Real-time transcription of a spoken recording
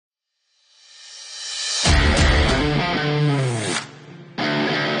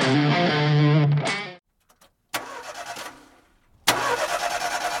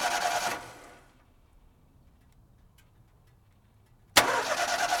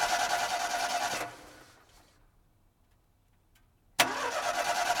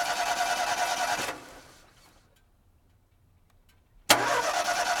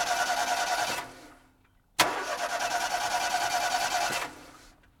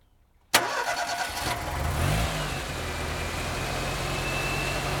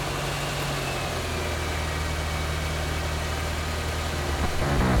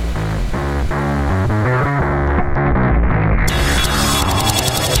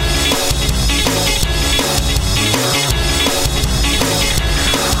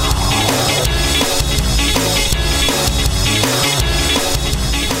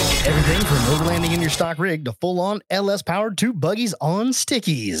stock rig to full-on LS-powered 2 buggies on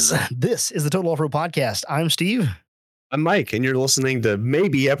stickies. This is the Total Off-Road Podcast. I'm Steve. I'm Mike, and you're listening to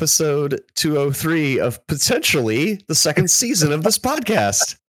maybe episode 203 of potentially the second season of this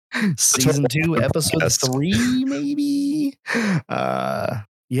podcast. Season 2, episode 3, maybe?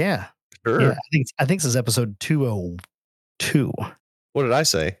 Yeah. Sure. Yeah, I think this is episode 202. What did I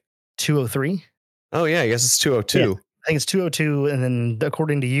say? 203? Oh, yeah, I guess it's 202. Yeah, I think it's 202, and then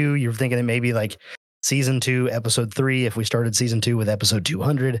according to you, you're thinking it may be like season 2, episode 3, if we started season 2 with episode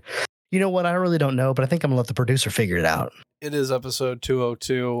 200. You know what? I really don't know, but I think I'm going to let the producer figure it out. It is episode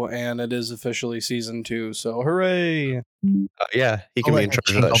 202, and it is officially season 2, so hooray! Yeah, he can be in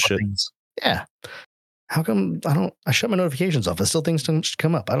charge of that shit. Yeah. How come I shut my notifications off? It still things don't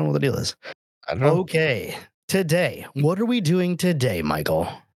come up. I don't know what the deal is. I don't know. Okay. Today, what are we doing today, Michael?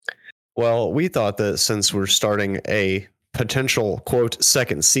 Well, we thought that since we're starting a potential, quote,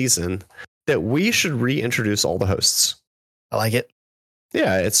 second season, that we should reintroduce all the hosts. I like it.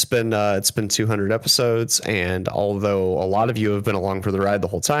 Yeah, it's been 200 episodes, and although a lot of you have been along for the ride the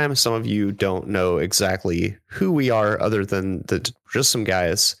whole time, some of you don't know exactly who we are, other than just some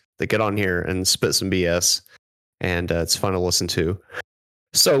guys that get on here and spit some BS, and it's fun to listen to.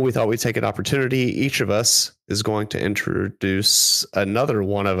 So we thought we'd take an opportunity. Each of us is going to introduce another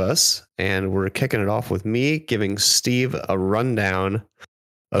one of us, and we're kicking it off with me giving Steve a rundown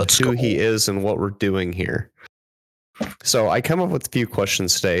of who he is and what we're doing here. So I come up with a few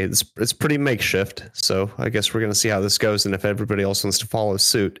questions today. It's pretty makeshift, so I guess we're going to see how this goes and if everybody else wants to follow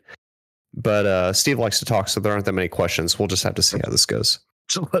suit. But Steve likes to talk, so there aren't that many questions. We'll just have to see how this goes.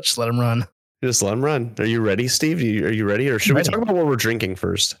 Just let him run. Just let him run. Are you ready, Steve? Are you ready? Or should we talk about what we're drinking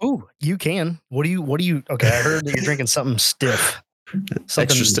first? Oh, you can. What do you? Okay, I heard that you're drinking something stiff. Something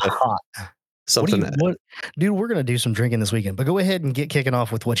extra stiff. Hot. Something dude, we're going to do some drinking this weekend, but go ahead and get kicking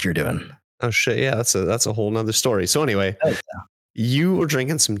off with what you're doing. Oh shit, yeah, that's a whole nother story. So anyway, you were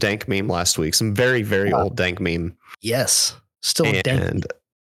drinking some dank meme last week, some very, very old dank meme. Yes, still dank. And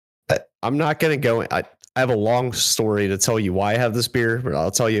I'm not gonna go. I have a long story to tell you why I have this beer, but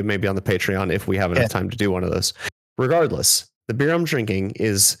I'll tell you maybe on the Patreon if we have enough time to do one of those. Regardless, the beer I'm drinking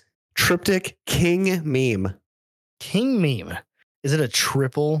is Triptych King Meme. King Meme. Is it a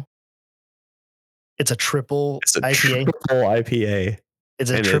triple? It's a triple IPA. Triple IPA. It's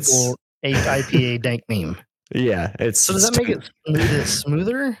a triple IPA dank meme. Yeah, so does that make it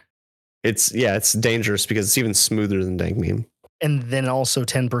smoother? It's dangerous because it's even smoother than dank meme. And then also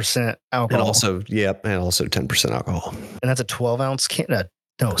 10% alcohol. And also 10% alcohol. And that's a 12-ounce can. No,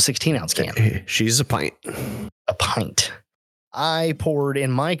 16-ounce can. She's a pint. A pint. I poured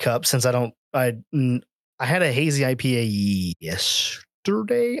in my cup since I had a hazy IPA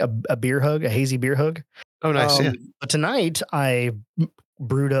yesterday, a beer hug, a hazy beer hug. Oh, nice. Yeah. But tonight I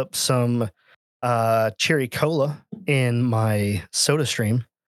brewed up some cherry cola in my soda stream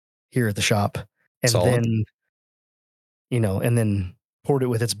here at the shop, and then poured it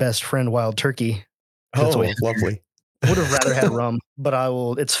with its best friend, Wild Turkey. Oh, lovely. Would have rather had rum, but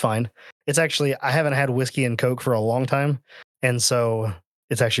it's fine. It's actually, I haven't had whiskey and Coke for a long time, and so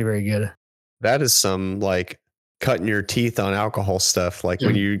it's actually very good. That is some like cutting your teeth on alcohol stuff. Like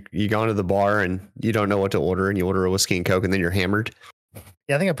when you go into the bar and you don't know what to order and you order a whiskey and Coke and then you're hammered.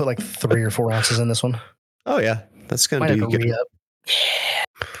 Yeah, I think I put like 3 or 4 ounces in this one. Oh yeah, that's going to be good. Yeah.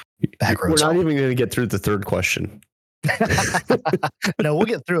 We're not even going to get through the third question. No, we'll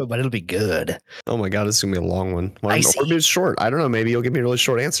get through it, but it'll be good. Oh my God, it's going to be a long one. Or maybe it's short. I don't know. Maybe you'll give me really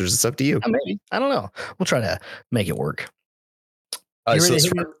short answers. It's up to you. Maybe. I don't know. We'll try to make it work. Do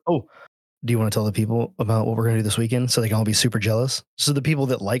you want to tell the people about what we're going to do this weekend so they can all be super jealous? So the people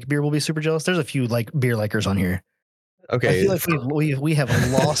that like beer will be super jealous. There's a few beer likers on here. Okay. I feel like we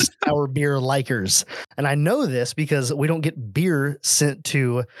have lost our beer likers. And I know this because we don't get beer sent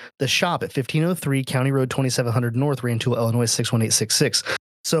to the shop at 1503 County Road 2700 North, Rantoul, Illinois 61866.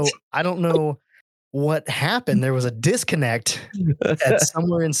 So I don't know what happened. There was a disconnect at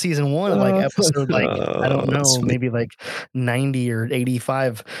somewhere in season 1, like episode, I don't know, maybe like 90 or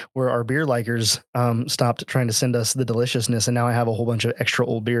 85, where our beer likers stopped trying to send us the deliciousness. And now I have a whole bunch of extra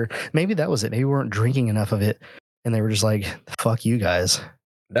old beer. Maybe that was it. Maybe we weren't drinking enough of it. And they were just like, fuck you guys.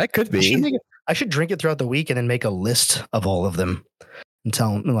 That could be. I should drink it throughout the week and then make a list of all of them and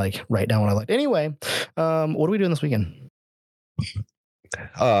tell them, write down what I liked. Anyway, what are we doing this weekend?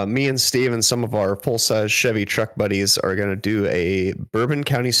 Me and Steve and some of our full-size Chevy truck buddies are going to do a Bourbon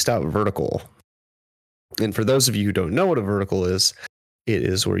County Stout vertical. And for those of you who don't know what a vertical is, it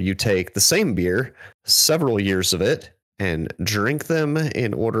is where you take the same beer, several years of it, and drink them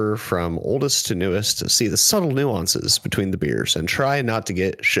in order from oldest to newest to see the subtle nuances between the beers and try not to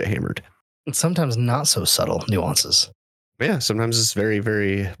get shit hammered. And sometimes not so subtle nuances. Yeah, sometimes it's very,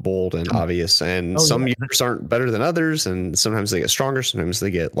 very bold and obvious, and Oh, some yeah. years aren't better than others, and sometimes they get stronger, sometimes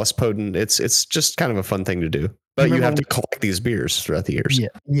they get less potent. It's just kind of a fun thing to do, but you have to collect these beers throughout the years.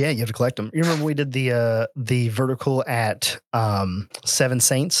 Yeah, you have to collect them. You remember we did the vertical at Seven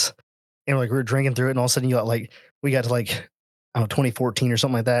Saints, and like we were drinking through it, and all of a sudden we got to like I don't know 2014 or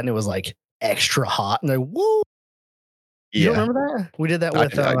something like that, and it was like extra hot, and like woo. You don't remember that? We did that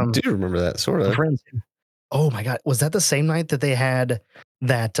with I do remember that sort of. friends. Oh my god, was that the same night that they had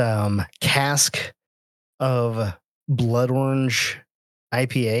that cask of blood orange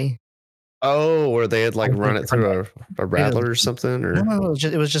IPA? Oh, where they had like run it through a rattler or something, or no,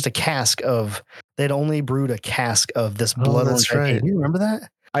 it was just a cask of. They'd only brewed a cask of this blood orange IPA. Do you remember that?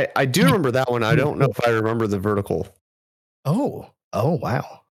 I do remember that one. I don't know if I remember the vertical. Oh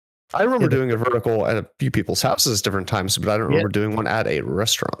wow! I remember doing a vertical at a few people's houses different times, but I don't remember doing one at a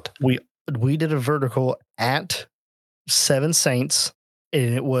restaurant. We did a vertical at Seven Saints,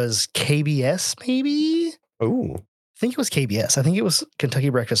 and it was KBS, maybe. Oh, I think it was KBS. I think it was Kentucky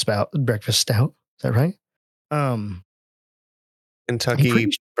Breakfast Stout. Is that right? Kentucky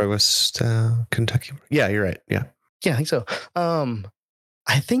Breakfast Stout. Kentucky. Yeah, you're right. Yeah, I think so.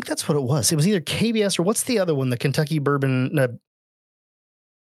 I think that's what it was. It was either KBS or what's the other one? The Kentucky Bourbon. It's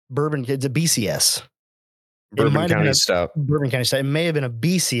a BCS. Bourbon County Stout. Bourbon County Stout. It may have been a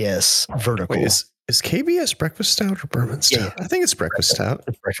BCS vertical. Wait, is KBS Breakfast Stout or Bourbon Stout? Yeah. I think it's Breakfast Stout.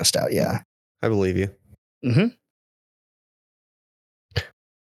 It's Breakfast Stout, yeah. I believe you. Mm-hmm.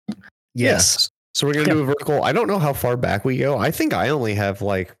 Yes. Yeah. So we're going to do a vertical. I don't know how far back we go. I think I only have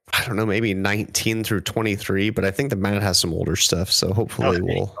like, I don't know, maybe 19 through 23, but I think the Matt has some older stuff. So hopefully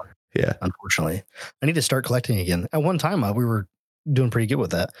we'll, yeah. Unfortunately, I need to start collecting again. At one time, we were doing pretty good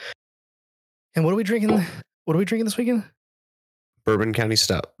with that. And what are we drinking? What are we drinking this weekend? Bourbon County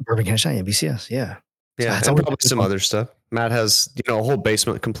Stout. Bourbon County Stout, BCS, yeah. Yeah, and probably some other stuff. Matt has, a whole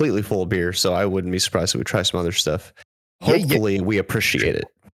basement completely full of beer, so I wouldn't be surprised if we try some other stuff. Hopefully we appreciate it.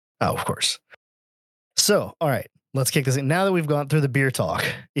 Oh, of course. So, all right, let's kick this in. Now that we've gone through the beer talk,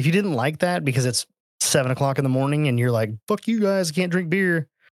 if you didn't like that because it's 7:00 in the morning and you're like, fuck you guys, can't drink beer.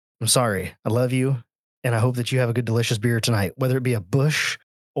 I'm sorry. I love you. And I hope that you have a good, delicious beer tonight, whether it be a Busch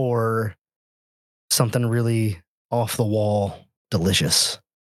or something really off the wall, delicious.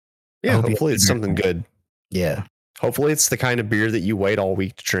 Yeah, hopefully it's something good. Yeah. Hopefully it's the kind of beer that you wait all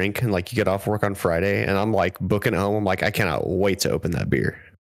week to drink, and like you get off work on Friday and I'm like booking home. I'm like, I cannot wait to open that beer.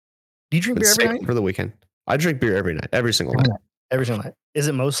 Do you drink beer every night? For the weekend. I drink beer every night, every single night. Every single night. Is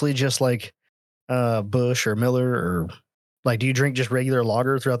it mostly just like Busch or Miller, or like do you drink just regular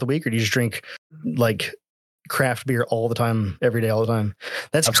lager throughout the week, or do you just drink like craft beer all the time, every day, all the time?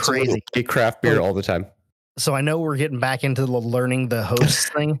 That's crazy. Craft beer all the time. So I know we're getting back into learning the hosts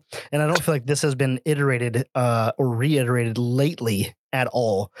thing, and I don't feel like this has been iterated or reiterated lately at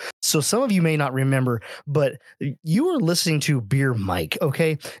all. So some of you may not remember, but you were listening to Beer Mike,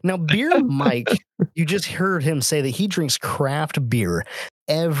 okay? Now, Beer Mike, you just heard him say that he drinks craft beer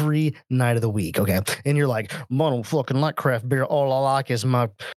every night of the week, okay? And you're like, I don't fucking like craft beer. All I like is my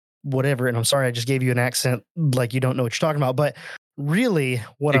whatever. And I'm sorry, I just gave you an accent like you don't know what you're talking about. But really,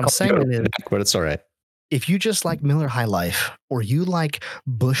 what I'm saying is... But it's all right. If you just like Miller High Life, or you like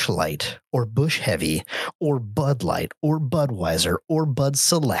Busch Light, or Busch Heavy, or Bud Light, or Budweiser, or Bud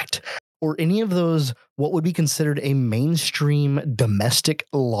Select, or any of those what would be considered a mainstream domestic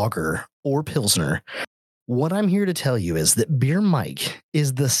lager or Pilsner, what I'm here to tell you is that Beer Mike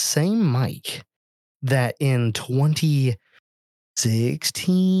is the same Mike that in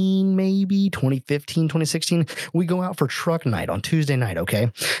 2016, maybe 2015, 2016, we go out for truck night on Tuesday night, okay?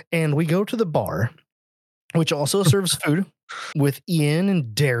 And we go to the bar, which also serves food, with Ian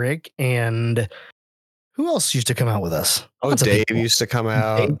and Derek, and who else used to come out with us? Oh, Dave used to come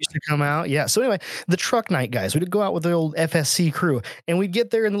out. Yeah. So anyway, the truck night guys, we'd go out with the old FSC crew, and we'd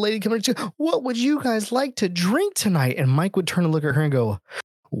get there, and the lady come in and say, what would you guys like to drink tonight? And Mike would turn and look at her and go,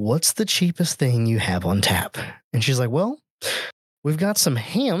 what's the cheapest thing you have on tap? And she's like, well, we've got some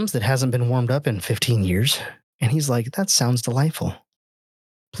hams that hasn't been warmed up in 15 years. And he's like, that sounds delightful.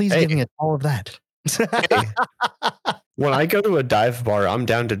 Please give me all of that. Hey, when I go to a dive bar, I'm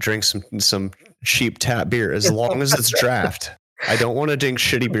down to drink some cheap tap beer as long as it's draft. I don't want to drink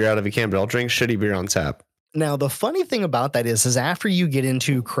shitty beer out of a can, but I'll drink shitty beer on tap. Now, the funny thing about that is after you get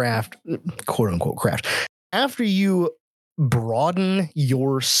into craft, quote unquote craft, after you broaden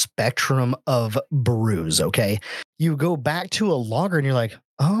your spectrum of brews, okay, you go back to a lager and you're like,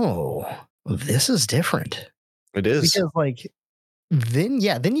 oh, this is different. It is. Because like then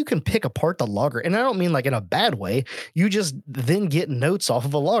you can pick apart the lager. And I don't mean like in a bad way. You just then get notes off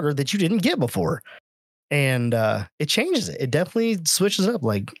of a lager that you didn't get before. And it changes it. It definitely switches up.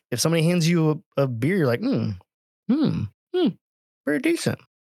 Like if somebody hands you a beer, you're like, very decent.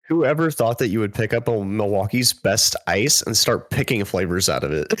 Whoever thought that you would pick up a Milwaukee's Best Ice and start picking flavors out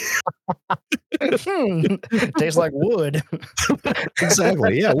of it? Tastes like wood.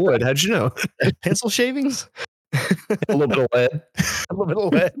 Exactly. Yeah, wood. How'd you know? Pencil shavings? A little bit of lead. A little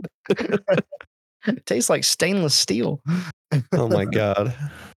bit of lead. Tastes like stainless steel. Oh my God.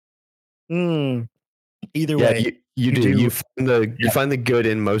 Either way. You do. You find the good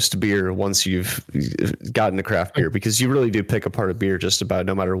in most beer once you've gotten to craft beer, because you really do pick apart a beer just about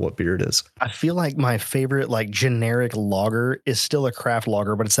no matter what beer it is. I feel like my favorite like generic lager is still a craft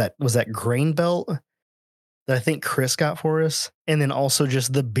lager, but was that Grain Belt that I think Chris got for us, and then also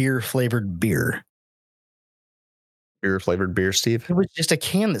just the beer flavored beer. Beer flavored beer, Steve? It was just a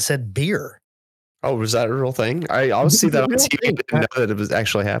can that said beer. Oh, was that a real thing? I always see that on TV. I didn't know that it was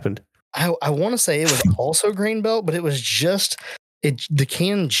actually happened. I want to say it was also Grain Belt, but it was just the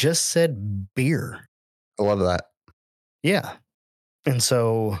can just said beer. I love that. Yeah. And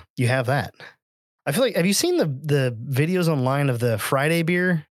so you have that. I feel like, have you seen the videos online of the Friday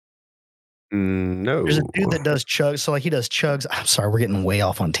beer? No. There's a dude that does chugs. So like he does chugs. I'm sorry, we're getting way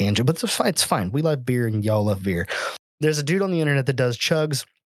off on tangent, but it's fine. We love beer and y'all love beer. There's a dude on the internet that does chugs.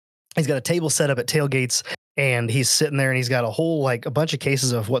 He's got a table set up at tailgates, and he's sitting there and he's got a bunch of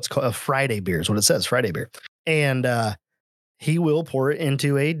cases of what's called a Friday beer is what it says, Friday beer. And he will pour it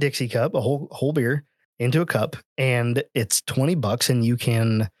into a Dixie cup, a whole beer into a cup, and it's $20, and you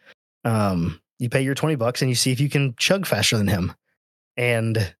can you pay your $20 and you see if you can chug faster than him.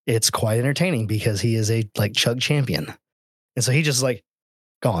 And it's quite entertaining because he is a like chug champion. And so he just like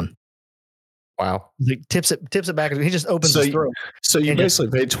gone. Wow. Like tips it back. He just opens his throat. So you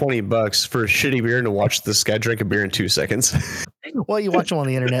basically paid $20 for a shitty beer and to watch this guy drink a beer in 2 seconds. Well, you watch him on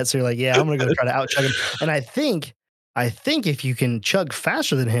the internet, so you're like, yeah, I'm gonna go try to out chug him. And I think if you can chug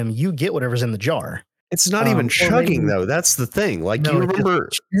faster than him, you get whatever's in the jar. It's not even chugging though. That's the thing. Like, do you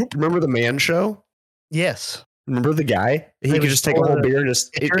remember the Man Show? Yes. Remember the guy? He could just take a whole beer and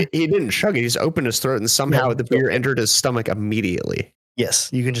just he didn't chug it. He just opened his throat and somehow the beer entered his stomach immediately. Yes,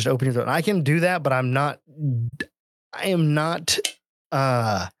 you can just open your throat. I can do that, but I am not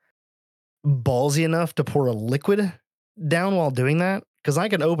ballsy enough to pour a liquid down while doing that, because I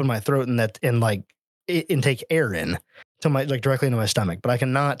can open my throat and take air in to my directly into my stomach, but I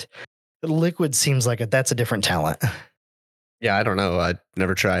cannot. Liquid seems like that's a different talent. Yeah, I don't know. I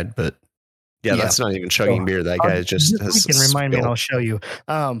never tried, but yeah, that's not even chugging beer. That guy just has. You can remind me, and I'll show you.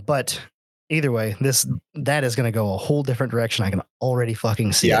 But either way, that is going to go a whole different direction. I can already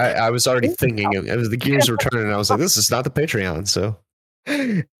fucking see. Yeah, it. I was already thinking it was the gears were turning, and I was like, "This is not the Patreon." So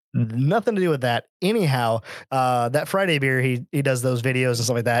nothing to do with that. Anyhow, that Friday beer, he does those videos and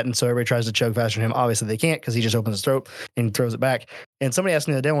stuff like that, and so everybody tries to chug faster than him. Obviously, they can't because he just opens his throat and throws it back. And somebody asked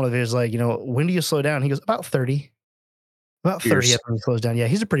me the other day, one of the videos, like, when do you slow down? He goes, about 30. About 30 after he slows down. Yeah,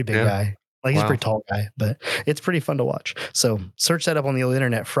 he's a pretty big guy. Like, he's a pretty tall guy, but it's pretty fun to watch. So search that up on the old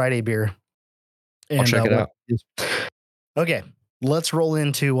internet, Friday beer. And, I'll check it out. Okay, let's roll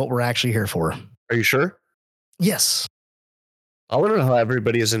into what we're actually here for. Are you sure? Yes. I want to know how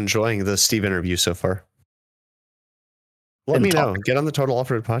everybody is enjoying the Steve interview so far. Let me know. Get on the Total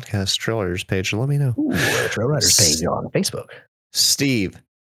Off-Road Podcast Trail Riders page and let me know. Trail Riders page on Facebook. Steve,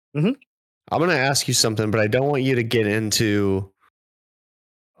 I'm going to ask you something, but I don't want you to get into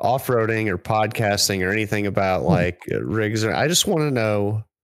off-roading or podcasting or anything about like rigs. I just want to know,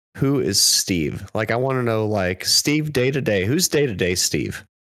 who is Steve? Like, I want to know, like, Steve day to day. Who's day to day Steve?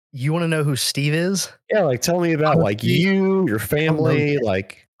 You want to know who Steve is? Yeah, like, tell me about like you, your family,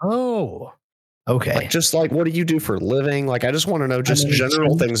 like. Oh, okay. Like, just like, what do you do for a living? Like, I just want to know just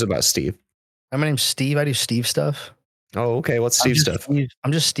general things about Steve. My name's Steve. I do Steve stuff. Oh, okay. What's Steve stuff?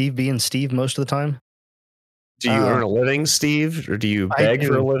 I'm just Steve being Steve most of the time. Do you earn a living, Steve, or do you beg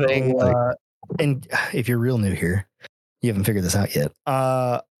for a living? And if you're real new here, you haven't figured this out yet.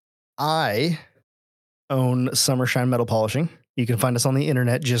 I own Summershine Metal Polishing. You can find us on the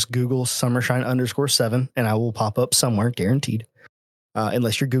internet. Just Google Summershine_7 and I will pop up somewhere, guaranteed.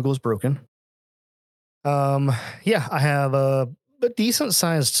 Unless your Google is broken. Yeah, I have a decent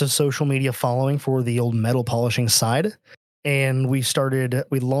sized social media following for the old metal polishing side. And we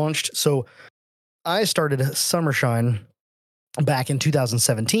launched. So I started Summershine back in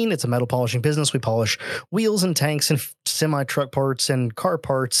 2017. It's a metal polishing business. We polish wheels and tanks and semi-truck parts and car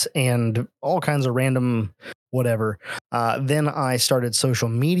parts and all kinds of random whatever. Then I started social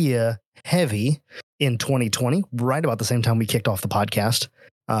media heavy in 2020, right about the same time we kicked off the podcast.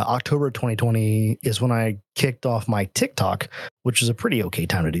 October 2020 is when I kicked off my TikTok, which is a pretty okay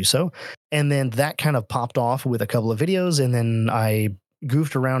time to do so. And then that kind of popped off with a couple of videos. And then I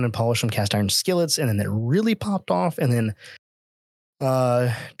goofed around and polished some cast iron skillets. And then it really popped off. And then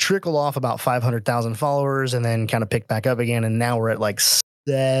trickled off about 500,000 followers and then kind of picked back up again. And now we're at like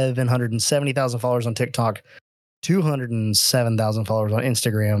 770,000 followers on TikTok, 207,000 followers on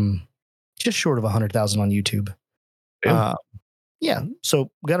Instagram, just short of 100,000 on YouTube. Yeah.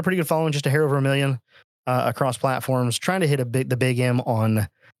 So got a pretty good following, just a hair over 1 million across platforms, trying to hit the big M on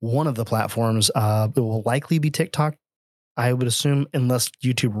one of the platforms. It will likely be TikTok, I would assume, unless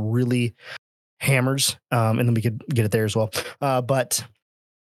YouTube really hammers, and then we could get it there as well. But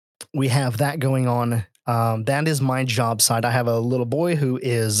we have that going on. That is my job side. I have a little boy who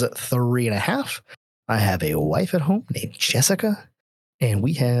is 3.5. I have a wife at home named Jessica, and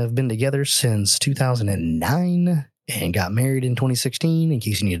we have been together since 2009 and got married in 2016, in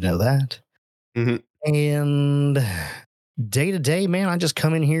case you need to know that. Mm-hmm. And day to day, man, I just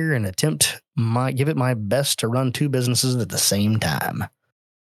come in here and give it my best to run 2 businesses at the same time.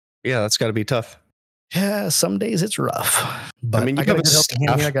 Yeah, that's got to be tough. Yeah, some days it's rough. But I mean, I got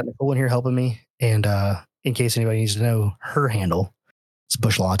Nicole in here helping me. And in case anybody needs to know her handle, it's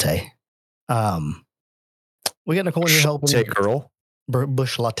Bush Latte. We got Nicole in here helping me. Girl.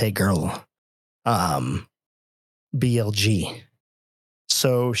 Bush Latte Girl. BLG.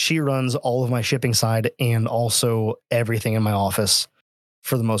 So she runs all of my shipping side and also everything in my office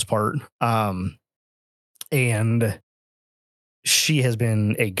for the most part. And she has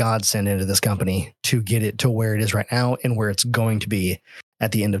been a godsend into this company to get it to where it is right now and where it's going to be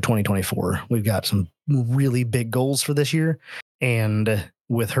at the end of 2024. We've got some really big goals for this year, and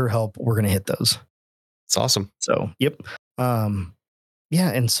with her help, we're going to hit those. It's awesome. So, yep.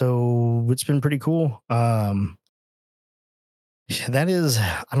 Yeah. And so it's been pretty cool. That is,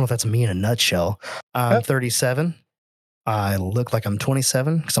 I don't know if that's me in a nutshell. I'm 37. I look like I'm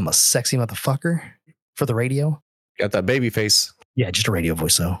 27 because I'm a sexy motherfucker for the radio. Got that baby face. Yeah, just a radio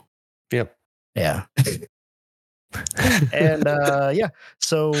voice, though. Yep. Yeah. And yeah,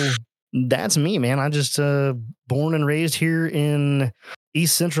 so that's me, man. I just born and raised here in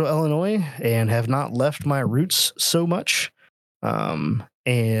East Central Illinois and have not left my roots so much. And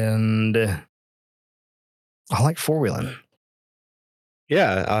I like four-wheeling.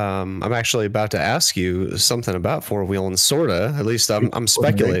 Yeah, I'm actually about to ask you something about four-wheeling, sorta. At least I'm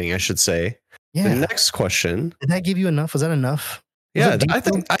speculating, I should say. Yeah. The next question. Did that give you enough? Was that enough? Yeah, I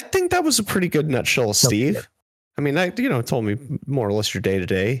think that was a pretty good nutshell, Steve. Okay. I mean, told me more or less your day to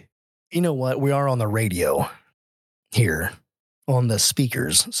day. You know what? We are on the radio here on the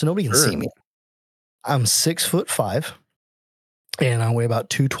speakers, so nobody can see me. I'm 6'5", and I weigh about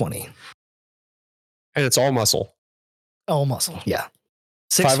 220. And it's all muscle. All muscle, yeah.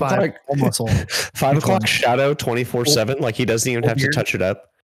 6'5", all muscle. 5 o'clock shadow 24/7. Like he doesn't even have to touch it up.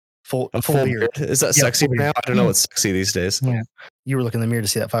 Full beard. Is that sexy now? I don't know what's sexy these days. Yeah. You were looking in the mirror to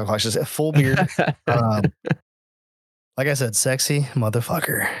see that 5 o'clock. Just a full beard. Like I said, sexy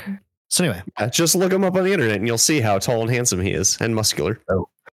motherfucker. So anyway, just look him up on the internet and you'll see how tall and handsome he is and muscular.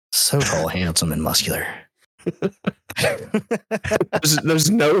 So tall, handsome, and muscular.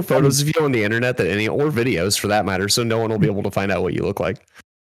 there's no photos of you on the internet or videos for that matter, so no one will be able to find out what you look like.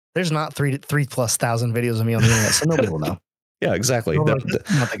 There's not 3,000+ videos of me on the internet, so nobody will know. Yeah, exactly. Not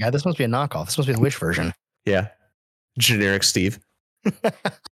the guy. This must be a knockoff. This must be the Wish version. Yeah, generic Steve.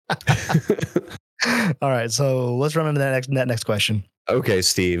 All right, so let's run into that next question. Okay,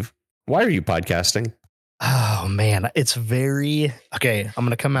 Steve, why are you podcasting? Oh man, it's very okay. I'm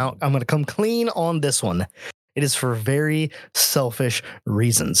gonna come clean on this one. It is for very selfish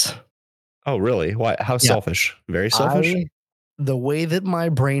reasons. Oh, really? Why? How selfish? Very selfish. The way that my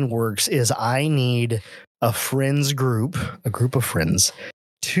brain works is I need a group of friends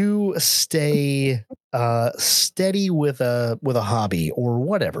to stay steady with a hobby or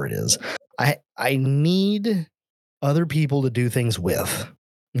whatever it is. I need other people to do things with.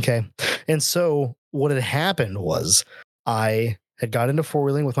 Okay. And so what had happened was I had got into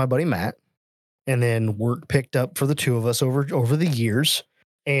four-wheeling with my buddy Matt, and then work picked up for the two of us over the years.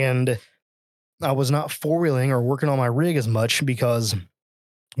 And I was not four-wheeling or working on my rig as much because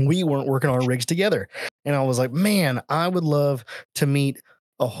we weren't working on our rigs together. And I was like, man, I would love to meet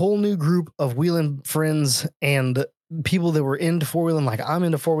a whole new group of wheeling friends and people that were into four-wheeling like I'm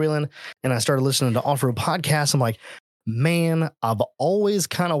into four-wheeling. And I started listening to off-road podcasts. I'm like, man, I've always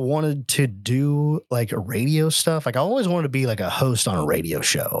kind of wanted to do like a radio stuff. Like I always wanted to be like a host on a radio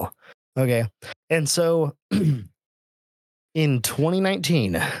show. Okay. And so in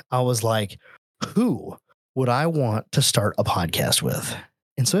 2019, I was like, who would I want to start a podcast with?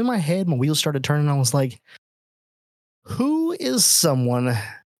 And so in my head, my wheels started turning. I was like, who is someone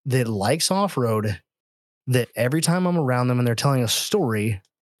that likes off-road that every time I'm around them and they're telling a story,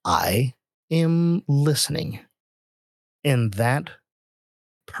 I am listening? And that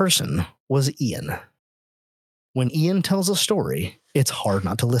person was Ian. When Ian tells a story, it's hard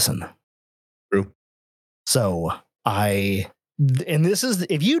not to listen. True. So and this is,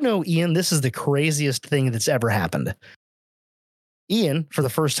 if you know Ian, this is the craziest thing that's ever happened. Ian, for the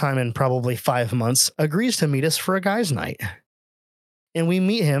first time in probably 5 months, agrees to meet us for a guys' night. And we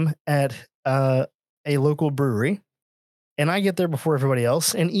meet him at a local brewery. And I get there before everybody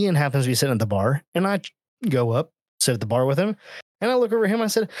else. And Ian happens to be sitting at the bar. And I go up, sit at the bar with him. And I look over at him. I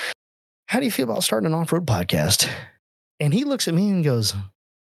said, how do you feel about starting an off-road podcast? And he looks at me and goes,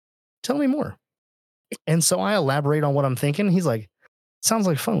 tell me more. And so I elaborate on what I'm thinking. He's like, sounds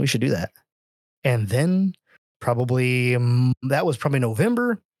like fun. We should do that. And then that was probably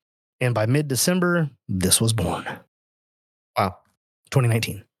November. And by mid-December, this was born. Wow.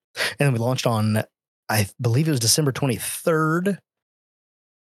 2019. And then we launched on, I believe it was December 23rd,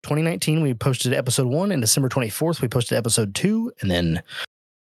 2019. We posted episode 1, and December 24th, we posted episode 2, and then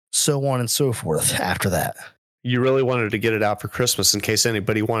so on and so forth after that. You really wanted to get it out for Christmas in case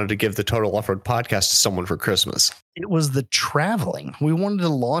anybody wanted to give the Total Off-Road podcast to someone for Christmas. It was the traveling. We wanted to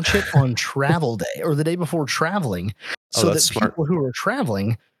launch it on travel day or the day before traveling so that smart. People who are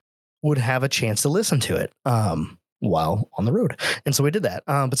traveling would have a chance to listen to it while on the road. And so we did that.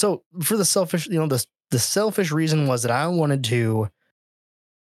 But so for the selfish, the selfish reason was that I wanted to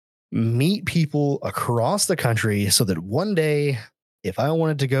meet people across the country so that one day, if I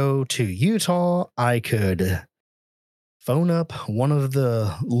wanted to go to Utah, I could phone up one of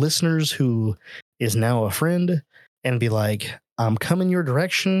the listeners who is now a friend and be like, I'm coming your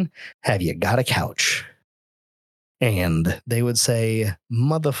direction. Have you got a couch? And they would say,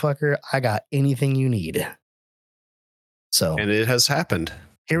 motherfucker, I got anything you need. So, and it has happened.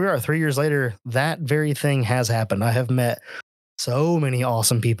 Here we are 3 years later. That very thing has happened. I have met so many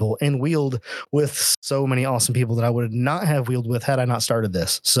awesome people and wheeled with so many awesome people that I would not have wheeled with had I not started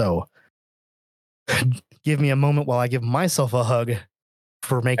this. So give me a moment while I give myself a hug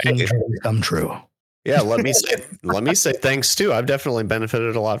for making dreams come true. Yeah, let me say thanks too. I've definitely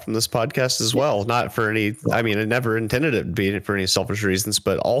benefited a lot from this podcast as well. Not for any, I mean, I never intended it to be for any selfish reasons,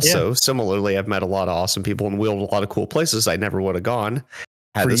 but also similarly, I've met a lot of awesome people and wheeled a lot of cool places I never would have gone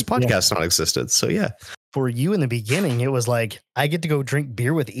had this podcast not existed. So yeah. For you in the beginning, it was like, I get to go drink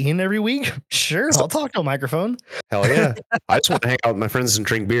beer with Ian every week. Sure, I'll talk to a microphone. Hell yeah. I just want to hang out with my friends and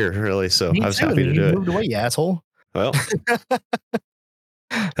drink beer, really. So I was happy to do it. Moved away, you asshole. Well,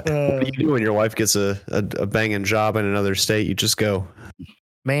 what do you do when your wife gets a banging job in another state? You just go.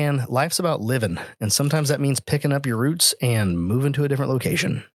 Man, life's about living. And sometimes that means picking up your roots and moving to a different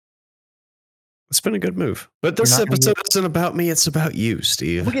location. It's been a good move. But this episode isn't about me. It's about you,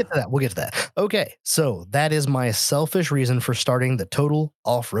 Steve. We'll get to that. Okay. So that is my selfish reason for starting the Total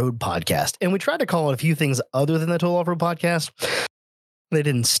Off-Road podcast. And we tried to call it a few things other than the Total Off-Road podcast. They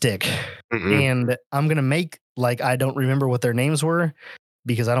didn't stick. Mm-mm. And I'm going to make like I don't remember what their names were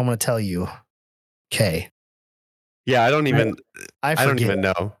because I don't want to tell you. Okay. Yeah, I don't even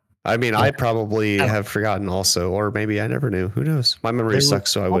know. I mean, I probably have forgotten also, or maybe I never knew. Who knows? My memory sucks,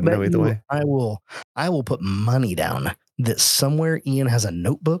 so I wouldn't know either way. I will put money down that somewhere Ian has a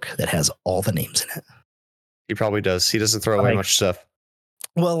notebook that has all the names in it. He probably does. He doesn't throw away much stuff.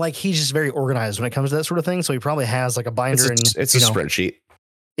 Well, like he's just very organized when it comes to that sort of thing. So he probably has like a binder. It's a spreadsheet.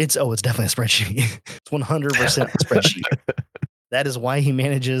 It's definitely a spreadsheet. It's 100% a spreadsheet. That is why he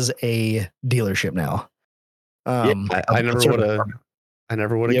manages a dealership now. I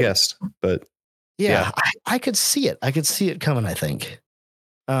never would have guessed, but yeah. I could see it. I could see it coming, I think.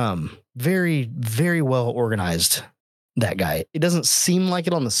 Very, very well organized, that guy. It doesn't seem like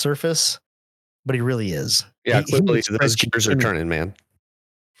it on the surface, but he really is. Yeah, clearly those gears are turning, man.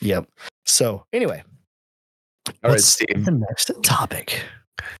 Yep. So anyway. All right, Steve. The next topic.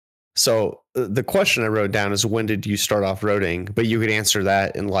 So the question I wrote down is, when did you start off-roading? But you could answer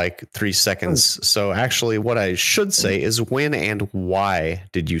that in like 3 seconds. So actually what I should say is, when and why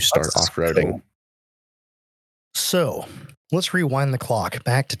did you start off-roading? So let's rewind the clock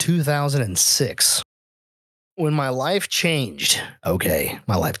back to 2006 when my life changed. Okay,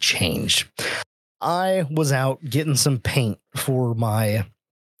 my life changed. I was out getting some paint for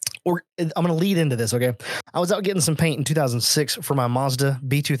I'm going to lead into this, okay? I was out getting some paint in 2006 for my Mazda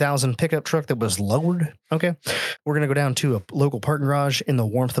B2000 pickup truck that was lowered, okay? We're going to go down to a local parking garage in the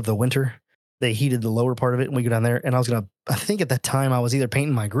warmth of the winter, They heated the lower part of it, and we go down there. And I think at that time I was either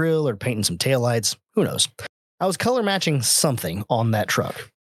painting my grill or painting some taillights. Who knows? I was color matching something on that truck.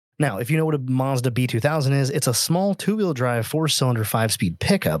 Now, if you know what a Mazda B2000 is, it's a small 2-wheel-drive, 4-cylinder, 5-speed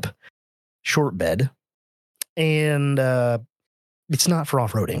pickup, short bed, and it's not for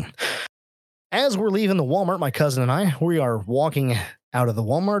off-roading. As we're leaving the Walmart, my cousin and I, we are walking out of the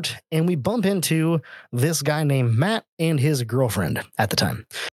Walmart, and we bump into this guy named Matt and his girlfriend at the time.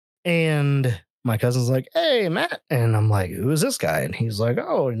 And my cousin's like, "Hey, Matt." And I'm like, "Who is this guy?" And he's like,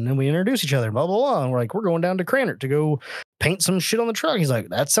 "Oh," and then we introduce each other, blah, blah, blah. And we're like, "We're going down to Cranert to go paint some shit on the truck." He's like,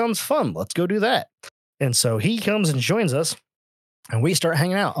 "That sounds fun. Let's go do that." And so he comes and joins us, and we start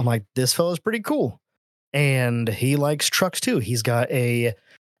hanging out. I'm like, "This fella's pretty cool." And he likes trucks too. He's got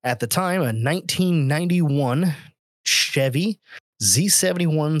at the time, a 1991 Chevy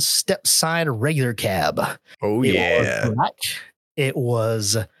Z71 step side regular cab. Oh, It yeah. was black. It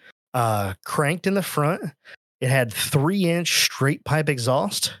was cranked in the front. It had 3-inch straight pipe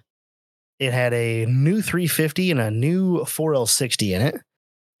exhaust. It had a new 350 and a new 4L60 in it.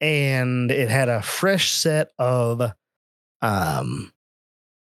 And it had a fresh set of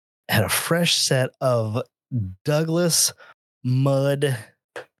Douglas Mud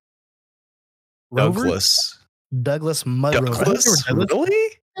Rovers. Douglas Mud Rovers.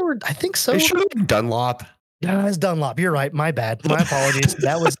 Really? I think so. They should have been Dunlop. Yeah, it's Dunlop. You're right. My bad. My apologies.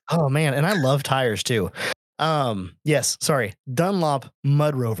 That was, oh man. And I love tires too. Yes, sorry. Dunlop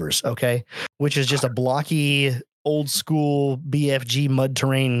Mud Rovers. Okay. Which is just a blocky, old school BFG mud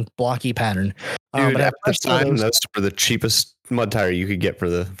terrain blocky pattern. Dude, but at the time, those were the cheapest mud tire you could get for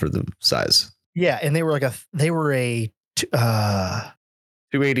the size. Yeah. And they were a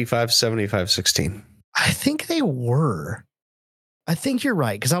 285, 75, 16. I think they were. I think you're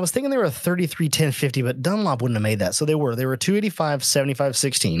right, because I was thinking they were a 33, 10, 50, but Dunlop wouldn't have made that. So they were 285, 75,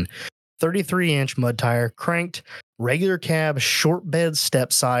 16, 33-inch mud tire, cranked, regular cab, short bed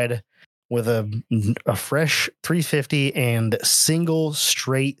step side with a fresh 350 and single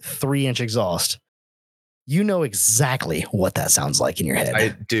straight 3-inch exhaust. You know exactly what that sounds like in your head. I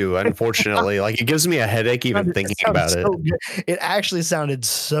do, unfortunately. Like, it gives me a headache even thinking about it. Good. It actually sounded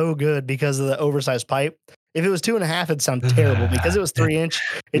so good because of the oversized pipe. If it was 2.5, it'd sound terrible because it was 3-inch.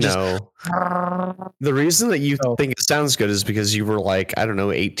 The reason that you think it sounds good is because you were like, I don't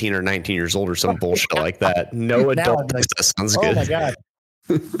know, 18 or 19 years old or some bullshit like that. No adult thinks that sounds good. Oh my God.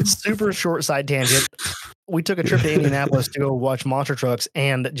 Super short side tangent. We took a trip to Indianapolis to go watch monster trucks,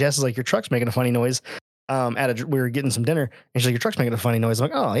 and Jess is like, "Your truck's making a funny noise." We were getting some dinner, and she's like, "Your truck's making a funny noise." I'm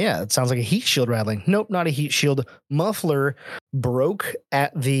like, "Oh yeah, it sounds like a heat shield rattling." Nope, not a heat shield. Muffler broke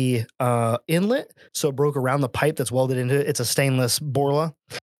at the inlet, so it broke around the pipe that's welded into it. It's a stainless Borla,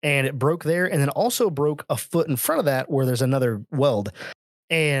 and it broke there, and then also broke a foot in front of that where there's another weld,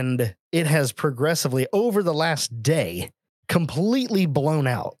 and it has progressively over the last day completely blown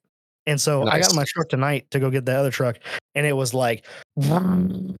out. And so I got in my truck tonight to go get the other truck, and it was like,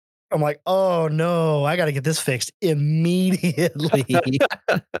 I'm like, "Oh no, I got to get this fixed immediately."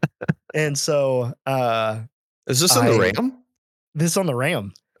 And so, is this on the Ram? This on the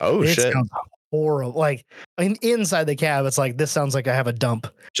Ram. Oh, it shit. Sounds horrible. Like, inside the cab, it's like, this sounds like I have a dump.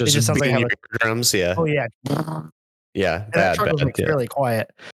 Just it just sounds like I have drums. Yeah. Oh yeah. Yeah. And that truck was like fairly quiet.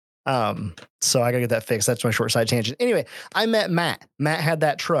 So I gotta get that fixed. That's my short side tangent. Anyway, I met Matt. Matt had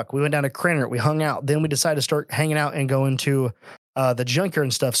that truck. We went down to Cranert. We hung out. Then we decided to start hanging out and go into the junkyard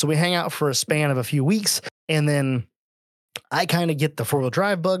and stuff. So we hang out for a span of a few weeks, and then I kind of get the 4-wheel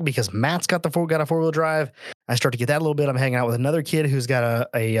drive bug because Matt's got a 4-wheel drive. I start to get that a little bit. I'm hanging out with another kid who's got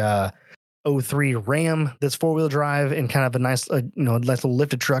a 03 Ram that's 4-wheel drive and kind of a nice, nice little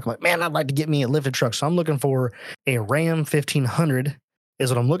lifted truck. I'm like, man, I'd like to get me a lifted truck. So I'm looking for a Ram 1500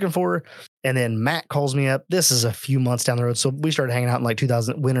 is what I'm looking for. And then Matt calls me up. This is a few months down the road. So we started hanging out in like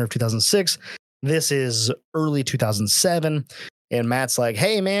winter of 2006. This is early 2007. And Matt's like,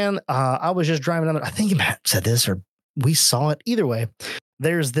 "Hey man, I was just driving down I think Matt said this, or we saw it. Either way,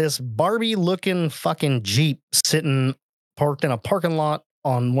 there's this Barbie looking fucking Jeep sitting parked in a parking lot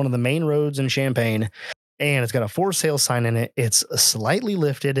on one of the main roads in Champaign. And it's got a for sale sign in it. It's slightly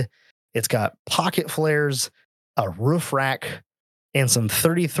lifted. It's got pocket flares, a roof rack, and some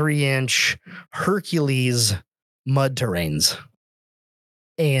 33-inch Hercules mud terrains."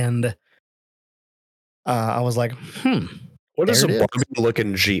 And I was like, what does a Barbie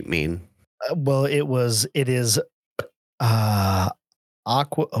looking Jeep mean? Well, it is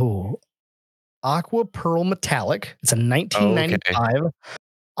aqua pearl metallic. It's a 1995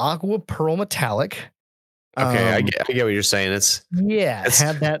 aqua pearl metallic. Okay, I get what you're saying.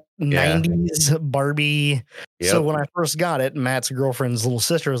 Had that 90s Barbie. Yep. So when I first got it, Matt's girlfriend's little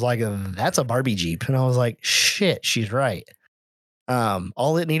sister was like, that's a Barbie Jeep. And I was like, shit, she's right.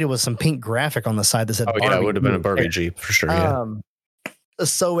 All it needed was some pink graphic on the side that said Barbie. Yeah, it would have been a Barbie Jeep for sure. Yeah.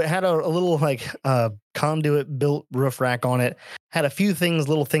 So it had a little like conduit built roof rack on it. Had a few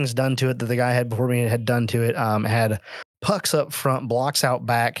little things done to it that the guy had before me had done to it. Had pucks up front, blocks out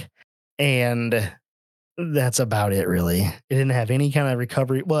back, and that's about it, really. It didn't have any kind of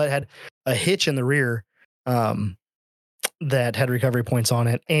recovery. Well, it had a hitch in the rear that had recovery points on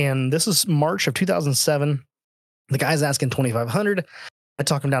it. And this is March of 2007. The guy's asking $2,500. I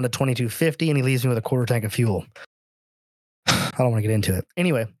talk him down to $2,250, and he leaves me with a quarter tank of fuel. I don't want to get into it.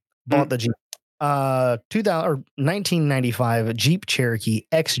 Anyway, bought the Jeep. 1995 Jeep Cherokee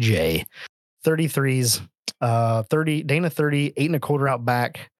XJ 33s, 30 Dana 30, 8.25 out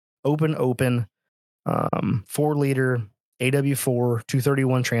back, open, 4-liter AW4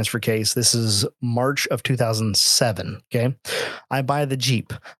 231 transfer case. This is March of 2007. Okay. I buy the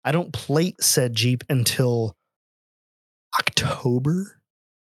Jeep. I don't plate said Jeep until October.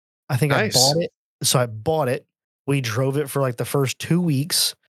 I think I bought it. So I bought it. We drove it for like the first 2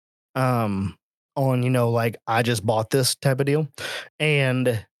 weeks. On, like I just bought this type of deal.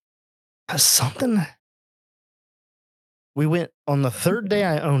 And we went on the third day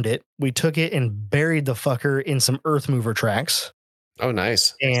I owned it. We took it and buried the fucker in some earth mover tracks. Oh,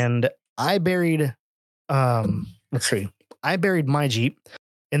 nice. And I buried, I buried my Jeep.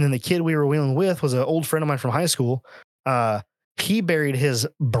 And then the kid we were wheeling with was an old friend of mine from high school. He buried his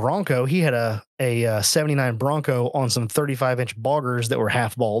Bronco. He had a 79 Bronco on some 35-inch boggers that were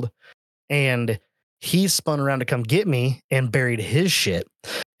half bald. And he spun around to come get me and buried his shit.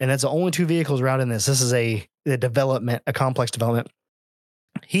 And that's the only two vehicles around in this. This is a complex development.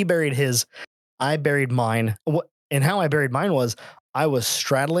 He buried his, I buried mine. And how I buried mine was I was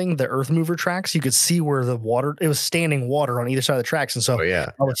straddling the earth mover tracks. You could see where it was standing water on either side of the tracks. And so I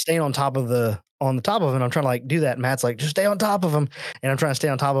was staying on top of the top of him. I'm trying to like do that. Matt's like, just stay on top of him. And I'm trying to stay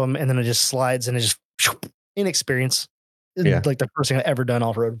on top of him. And then it just slides and it just inexperience. Like the first thing I ever done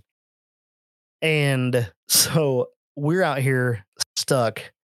off road. And so we're out here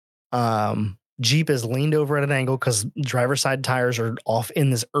stuck. Jeep is leaned over at an angle because driver's side tires are off in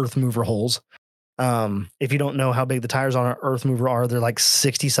this earth mover holes. If you don't know how big the tires on an earth mover are, they're like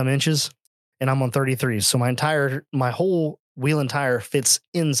 60 some inches and I'm on 33s. So my whole wheel and tire fits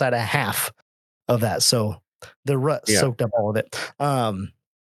inside a half of that. So the rut soaked up all of it.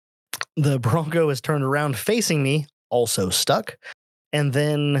 The Bronco is turned around facing me, also stuck. And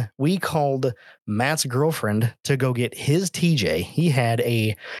then we called Matt's girlfriend to go get his TJ. He had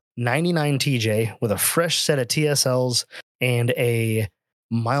a 99 TJ with a fresh set of TSLs and a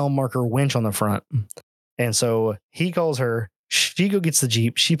mile marker winch on the front. And so he calls her. She gets the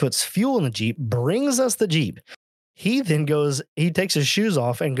Jeep. She puts fuel in the Jeep, brings us the Jeep. He then he takes his shoes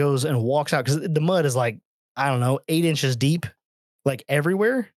off and goes and walks out because the mud is like, I don't know, 8 inches deep. Like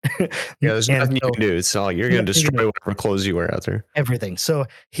everywhere. There's nothing you can do. It's not like you're going to destroy whatever clothes you wear out there. Everything. So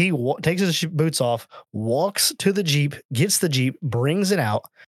he takes his boots off, walks to the Jeep, gets the Jeep, brings it out,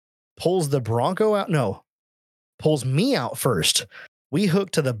 pulls the Bronco out. No, pulls me out first. We hook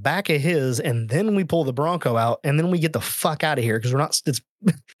to the back of his, and then we pull the Bronco out, and then we get the fuck out of here because we're not.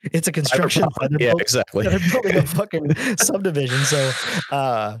 It's a construction. Exactly. They're building a fucking subdivision.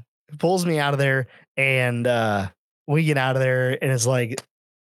 So pulls me out of there, and we get out of there, and it's like,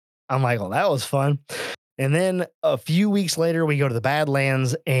 I'm like, well, that was fun. And then a few weeks later, we go to the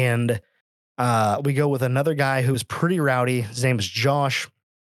Badlands, and we go with another guy who's pretty rowdy. His name is Josh,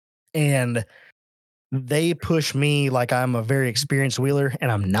 and they push me like I'm a very experienced wheeler,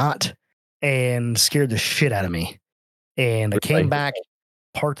 and I'm not, and scared the shit out of me. And I came back,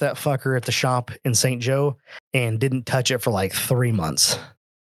 parked that fucker at the shop in St. Joe, and didn't touch it for like 3 months.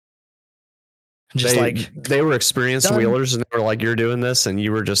 They were experienced wheelers, and they were like, you're doing this, and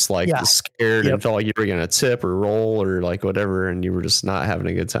you were just like scared and felt like you were going to tip or roll or like whatever, and you were just not having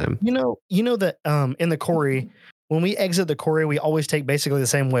a good time. You know that in the quarry, when we exit the quarry, we always take basically the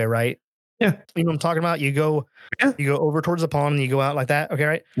same way, right? Yeah. You know what I'm talking about? You go over towards the pond and you go out like that. Okay,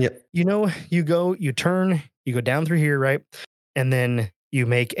 right? Yeah. You turn, you go down through here, right? And then you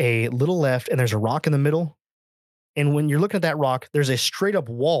make a little left, and there's a rock in the middle. And when you're looking at that rock, there's a straight up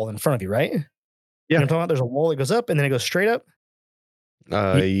wall in front of you, right? Yeah. I'm talking about, there's a wall that goes up and then it goes straight up.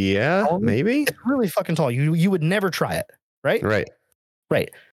 Maybe. It's really fucking tall. You would never try it, right? Right.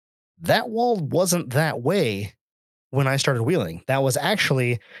 That wall wasn't that way when I started wheeling. That was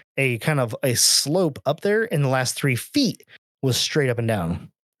actually a kind of a slope up there, and the last 3 feet was straight up and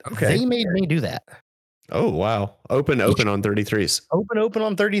down. Okay. They made me do that. Oh, wow. Open on 33s. Open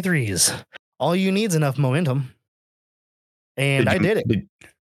on 33s. All you need is enough momentum. And I did it.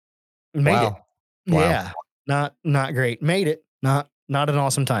 Made wow. it. Wow. Yeah. Not great. Made it. Not an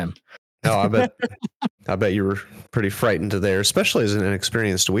awesome time. No, I bet you were pretty frightened there, especially as an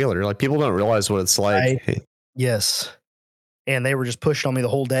inexperienced wheeler. Like, people don't realize what it's like. Yes. And they were just pushing on me the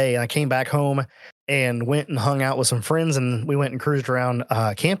whole day. And I came back home and went and hung out with some friends, and we went and cruised around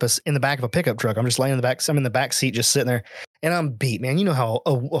campus in the back of a pickup truck. I'm just laying in the back. I'm in the back seat, just sitting there, and I'm beat, man. You know how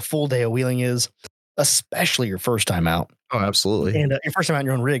a full day of wheeling is, especially your first time out. Oh, absolutely. And your first time out in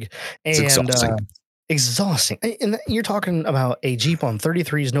your own rig. And it's exhausting. Exhausting. And you're talking about a Jeep on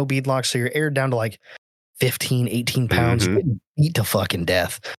 33s, no beadlocks. So you're aired down to like 15, 18 pounds, beat to fucking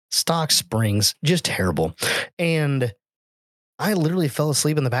death. Stock springs, just terrible. And I literally fell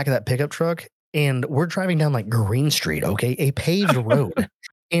asleep in the back of that pickup truck, and we're driving down like Green Street, okay, a paved road.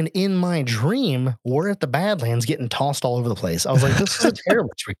 And in my dream, we're at the Badlands getting tossed all over the place. I was like, this is a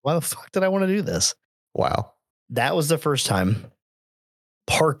terrible trick. Why the fuck did I want to do this? Wow. That was the first time.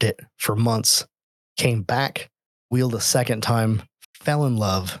 Parked it for months. Came back, wheeled a second time, fell in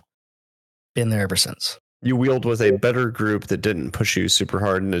love. Been there ever since. You wheeled with a better group that didn't push you super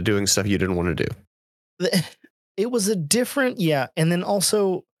hard into doing stuff you didn't want to do. It was a different, yeah. And then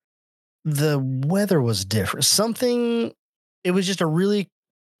also the weather was different. It was just a really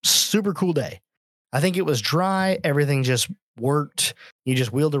super cool day. I think it was dry. Everything just worked. You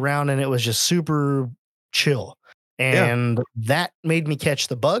just wheeled around and it was just super chill. And that made me catch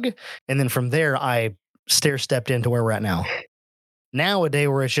the bug. And then from there, I stepped into where we're at now. Now a day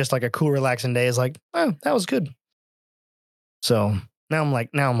where it's just like a cool, relaxing day is like, oh, that was good. So now I'm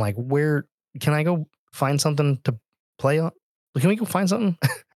like, where can I go find something to play on? Can we go find something?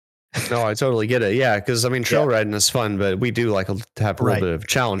 No, I totally get it. Yeah, because I mean, trail riding is fun, but we do like to have a little bit of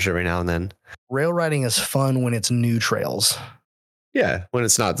challenge every now and then. Rail riding is fun when it's new trails. Yeah, when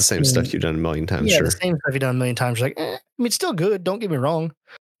it's not the same stuff you've done a million times. Yeah, sure. the same stuff you've done a million times. You're like, I mean, it's still good. Don't get me wrong.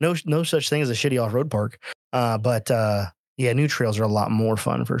 No such thing as a shitty off-road park. But new trails are a lot more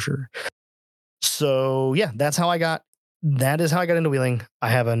fun for sure. So yeah, that is how I got into wheeling. I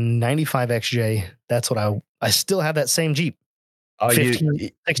have a 95 XJ. That's what I still have that same Jeep.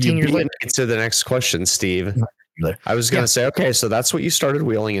 16 years later. To the next question, Steve. I was going to say, okay, so that's what you started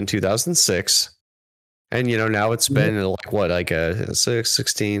wheeling in 2006. And, now it's been like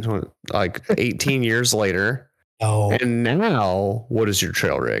 16, 20, like 18 years later. Oh. And now what is your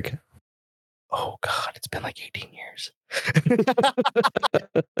trail rig? Oh God, it's been like 18 years.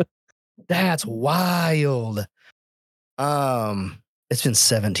 That's wild. It's been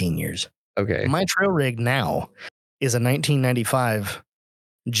 17 years. Okay. My trail rig now is a 1995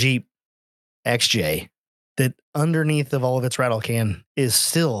 Jeep XJ that underneath of all of its rattle can is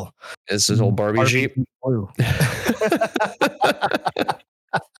still this old Barbie Jeep blue.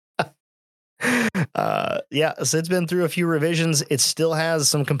 So it's been through a few revisions. It still has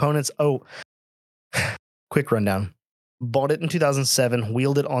some components. Oh, quick rundown. Bought it in 2007,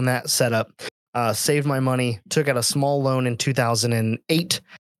 wheeled it on that setup, saved my money, took out a small loan in 2008,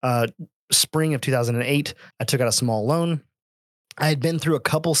 spring of 2008. I took out a small loan. I had been through a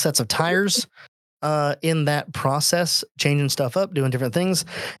couple sets of tires in that process, changing stuff up, doing different things,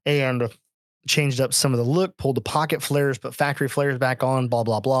 and changed up some of the look, pulled the pocket flares, put factory flares back on, blah,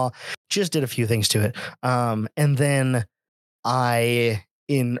 blah, blah. Just did a few things to it. And then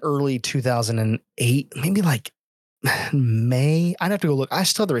in early 2008, maybe like May, I'd have to go look. I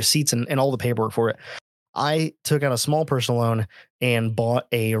still have the receipts and all the paperwork for it. I took out a small personal loan and bought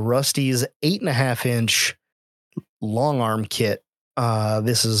a Rusty's 8.5 inch long arm kit.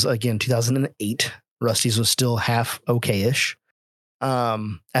 This is again 2008. Rusty's was still half okay-ish.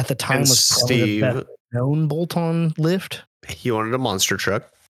 At the time, was probably the best known bolt-on lift. You wanted a monster truck,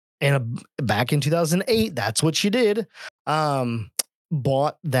 and back in 2008, that's what you did.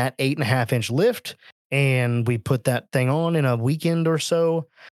 Bought that 8.5 inch lift, and we put that thing on in a weekend or so,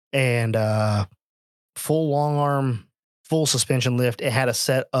 and full long arm, full suspension lift. It had a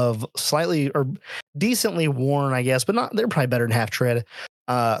set of slightly or decently worn, I guess, but not. They're probably better than half tread.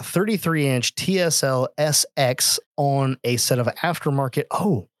 33 inch TSL SX on a set of aftermarket.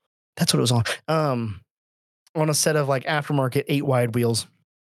 Oh, that's what it was on. On a set of like aftermarket 8 wide wheels.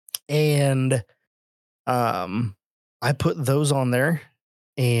 And I put those on there,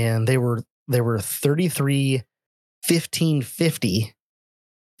 and they were 33 1550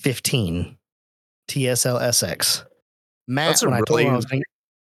 15 TSL SX. Matt, that's a really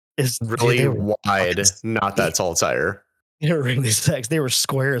wide, not that tall tire. They were really sex. They were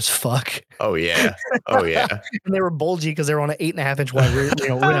square as fuck. Oh yeah. Oh yeah. And they were bulgy because they were on an 8.5 inch wide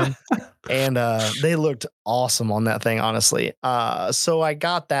rim. And they looked awesome on that thing, honestly. So I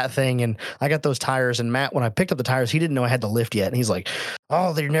got that thing and I got those tires. And Matt, when I picked up the tires, he didn't know I had the lift yet. And he's like,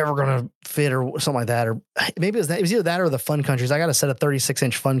 "Oh, they're never gonna fit," or something like that. Or maybe it was either that or the Fun Countries. I got a set of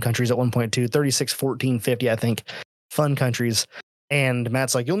 36-inch Fun Countries at 1.2, 36, 14, 50, I think, Fun Countries. And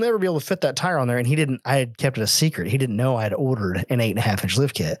Matt's like, "You'll never be able to fit that tire on there." And he didn't, I had kept it a secret. He didn't know I had ordered an 8.5-inch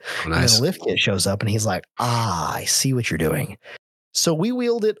lift kit. Nice. And then the lift kit shows up and he's like, "I see what you're doing." So we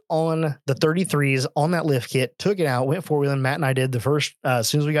wheeled it on the 33s on that lift kit, took it out, went four-wheeling. Matt and I did the first, as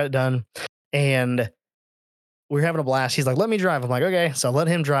soon as we got it done. And we were having a blast. He's like, "Let me drive." I'm like, "Okay." So I let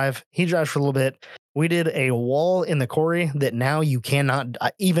him drive. He drives for a little bit. We did a wall in the quarry that now you cannot,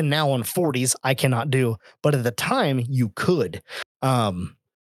 even now on 40s, I cannot do. But at the time, you could. And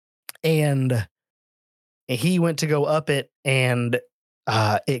he went to go up it and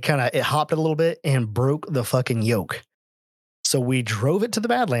it hopped a little bit and broke the fucking yoke. So we drove it to the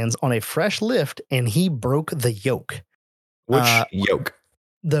Badlands on a fresh lift and he broke the yoke. Which yoke?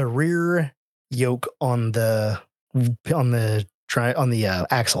 The rear yoke on the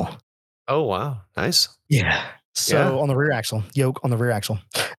axle. Oh wow, nice. Yeah. So on the rear axle, yoke on the rear axle.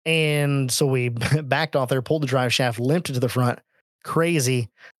 And so we backed off there, pulled the drive shaft, limped it to the front. Crazy.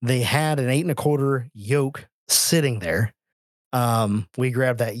 They had an 8 1/4 yoke sitting there. We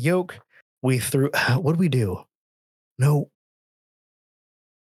grabbed that yoke. We threw, what did we do? No.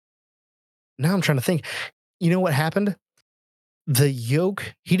 Now I'm trying to think. You know what happened? The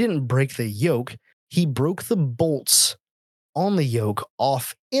yoke, he didn't break the yoke. He broke the bolts on the yoke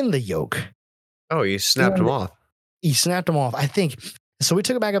off in the yoke. Oh, you snapped them off. He snapped them off, I think. So we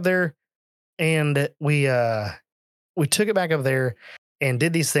took it back up there and we took it back up there and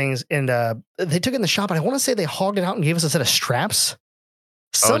did these things. And they took it in the shop. And I want to say they hogged it out and gave us a set of straps.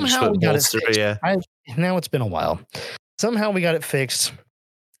 Somehow we got it fixed. Yeah. Now it's been a while. Somehow we got it fixed.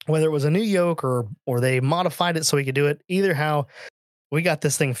 Whether it was a new yoke or they modified it so we could do it, either how, we got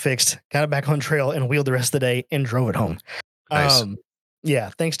this thing fixed, got it back on trail, and wheeled the rest of the day and drove it home. Nice.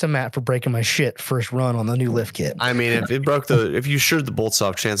 Yeah, thanks to Matt for breaking my shit first run on the new lift kit. I mean, if you sheared the bolts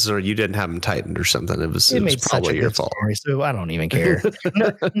off, chances are you didn't have them tightened or something. It was probably your fault. Story, so I don't even care.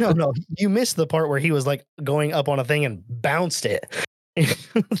 No. You missed the part where he was like going up on a thing and bounced it.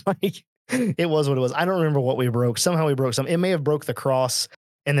 Like, it was what it was. I don't remember what we broke. Somehow we broke some. It may have broke the cross,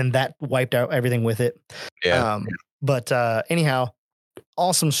 and then that wiped out everything with it. Yeah. But anyhow,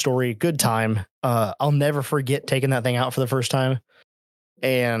 awesome story. Good time. I'll never forget taking that thing out for the first time.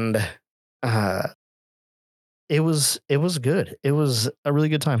 And it was good. It was a really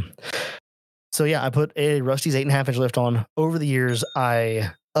good time. So yeah, I put a Rusty's 8.5-inch lift on. Over the years, I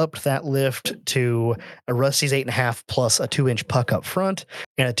upped that lift to a Rusty's 8.5 plus a 2-inch puck up front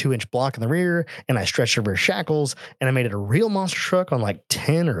and a 2-inch block in the rear. And I stretched the rear shackles and I made it a real monster truck on like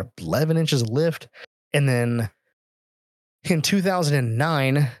 10 or 11 inches of lift. And then in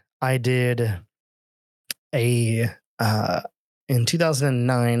 2009, I did in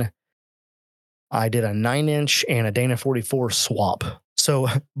 2009, I did a 9-inch and a Dana 44 swap. So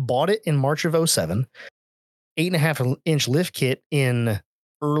bought it in March of 07, 8.5-inch lift kit in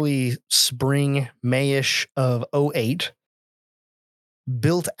early spring, Mayish of 08,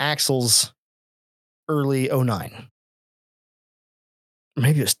 built axles early 09.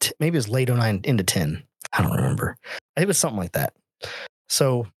 Maybe it was late 09 into 10. I don't remember. It was something like that.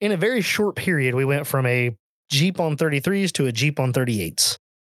 So in a very short period, we went from a Jeep on 33s to a Jeep on 38s.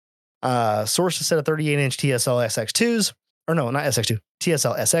 Sourced a set of 38-inch TSL SX2s, or no, not SX2,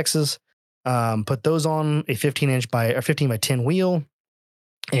 TSL SXs. Put those on a 15-inch or 15 by 10 wheel,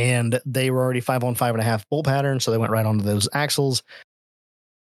 and they were already 5 on 5.5 bolt pattern, so they went right onto those axles.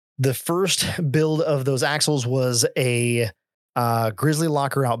 The first build of those axles was a Grizzly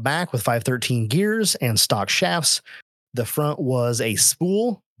locker out back with 513 gears and stock shafts. The front was a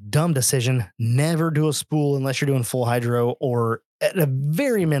spool. Dumb decision. Never do a spool unless you're doing full hydro or at a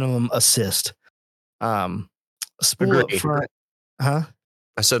very minimum assist. Spool up front. Huh?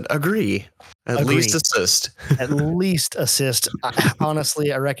 I said agree. At least assist. At least assist.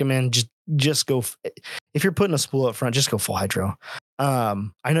 Honestly, I recommend just go. If you're putting a spool up front, just go full hydro. I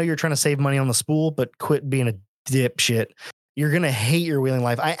know you're trying to save money on the spool, but quit being a dipshit. You're gonna hate your wheeling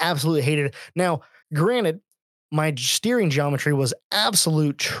life. I absolutely hated it. Now, granted, my steering geometry was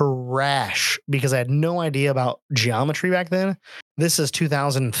absolute trash because I had no idea about geometry back then. This is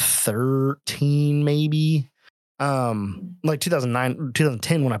 2013, maybe. Like 2009,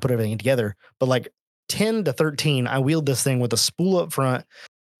 2010 when I put everything together. But like 10 to 13, I wheeled this thing with a spool up front,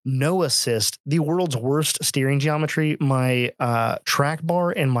 no assist, the world's worst steering geometry. My track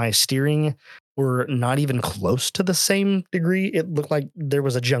bar and my steering were not even close to the same degree. It looked like there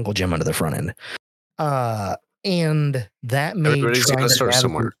was a jungle gym under the front end. And that made Everybody's trying gonna to start navigate-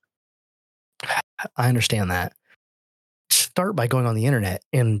 somewhere. I understand that. Start by going on the internet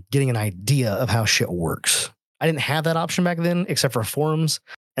and getting an idea of how shit works. I didn't have that option back then, except for forums,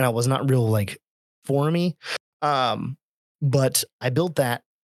 and I was not real like forumy. But I built that,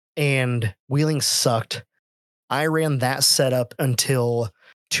 and wheeling sucked. I ran that setup until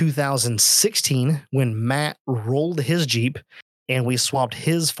 2016 when Matt rolled his Jeep and we swapped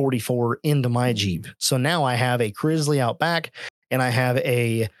his 44 into my Jeep. So now I have a Grizzly out back and I have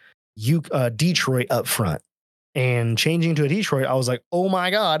a Detroit up front. And changing to a Detroit, I was like, oh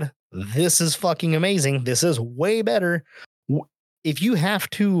my God, this is fucking amazing. This is way better. If you have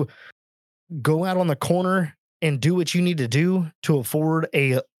to go out on the corner and do what you need to do to afford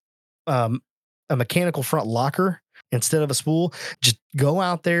a mechanical front locker instead of a spool, just go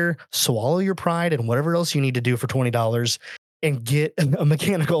out there, swallow your pride and whatever else you need to do for $20 and get a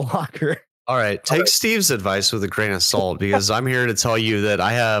mechanical locker. All right, take Steve's advice with a grain of salt, because I'm here to tell you that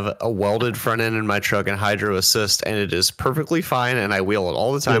I have a welded front end in my truck and hydro assist, and it is perfectly fine, and I wheel it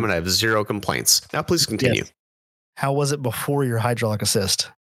all the time, and I have zero complaints. Now, please continue. Yes. How was it before your hydraulic assist?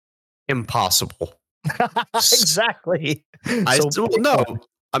 Impossible. Exactly. No,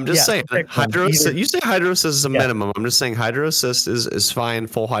 I'm just saying hydro assist. You say hydro assist is a Yeah. minimum. I'm just saying hydro assist is fine.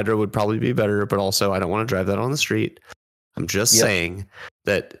 Full hydro would probably be better, but also I don't want to drive that on the street. I'm just saying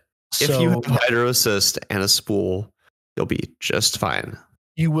that if you have hydro assist and a spool, you'll be just fine.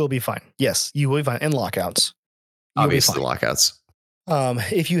 You will be fine. Yes, you will be fine. And lockouts. You'll be Obviously, fine. lockouts.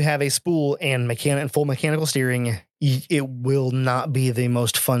 If you have a spool and full mechanical steering, it will not be the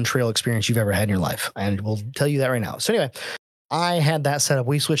most fun trail experience you've ever had in your life. And we'll tell you that right now. So anyway, I had that set up.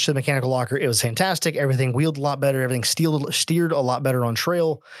 We switched to the mechanical locker. It was fantastic. Everything wheeled a lot better. Everything steered a lot better on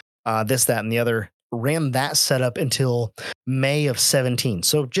trail. This, that, and the other. Ran that setup until May of 17.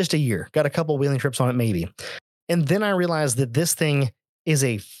 So just a year. Got a couple wheeling trips on it, maybe. And then I realized that this thing is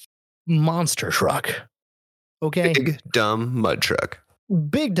a monster truck. Okay. Big, dumb mud truck.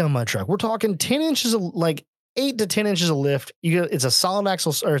 Big dumb mud truck. We're talking 10 inches of, like 8 to 10 inches of lift. It's a solid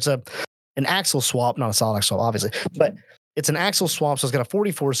axle, or it's an axle swap, not a solid axle swap, obviously, but it's an axle swap. So it's got a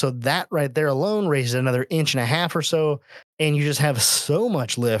 44. So that right there alone raises another 1.5 inches or so. And you just have so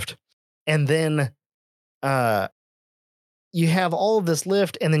much lift. And then you have all of this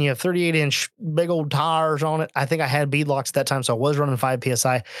lift, and then you have 38-inch big old tires on it. I think I had beadlocks at that time, so I was running 5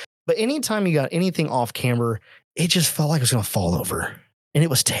 PSI. But anytime you got anything off camber, it just felt like it was going to fall over, and it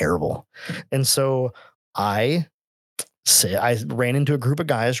was terrible. And so I ran into a group of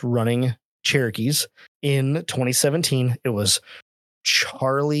guys running Cherokees in 2017. It was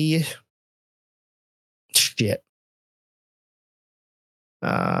Charlie. Shit.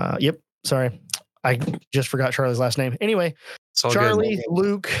 Yep. Sorry. I just forgot Charlie's last name. Anyway, Charlie, good.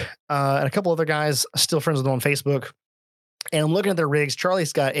 Luke, and a couple other guys, still friends with them on Facebook. And I'm looking at their rigs.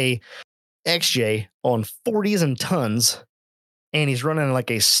 Charlie's got a XJ on 40s and tons, and he's running like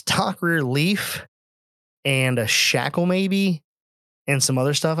a stock rear leaf and a shackle maybe and some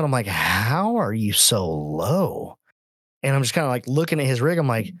other stuff. And I'm like, how are you so low? And I'm just kind of like looking at his rig. I'm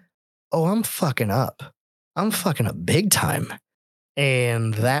like, oh, I'm fucking up. I'm fucking up big time.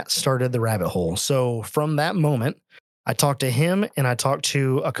 And that started the rabbit hole. So from that moment, I talked to him and I talked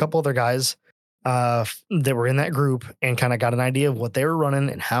to a couple other guys that were in that group and kind of got an idea of what they were running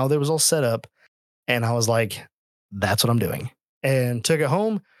and how they was all set up. And I was like, that's what I'm doing. And took it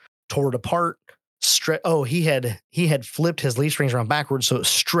home, tore it apart. He had flipped his leaf springs around backwards, so it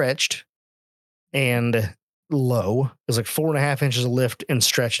stretched and low. It was like 4.5 inches of lift and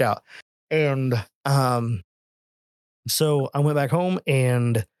stretched out. And so I went back home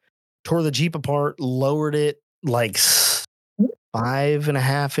and tore the Jeep apart, lowered it like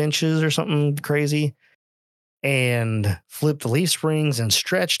 5.5 inches or something crazy, and flipped the leaf springs and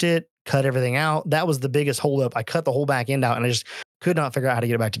stretched it, cut everything out. That was the biggest holdup. I cut the whole back end out, and I just could not figure out how to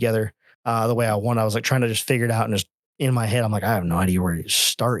get it back together the way I wanted. I was like trying to just figure it out, and just in my head, I'm like, I have no idea where to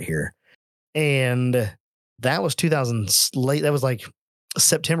start here. And that was 2000 late. That was like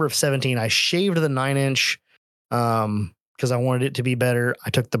September of 17. I shaved the 9-inch because I wanted it to be better. I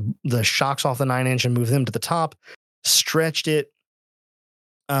took the shocks off the 9-inch and moved them to the top, stretched it,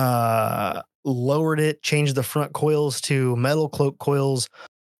 lowered it, changed the front coils to metal cloak coils,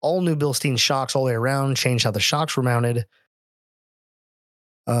 all new Bilstein shocks all the way around, changed how the shocks were mounted.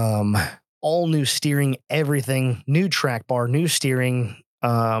 All new steering, everything, new track bar, new steering,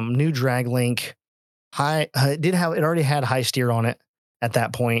 new drag link. It already had high steer on it at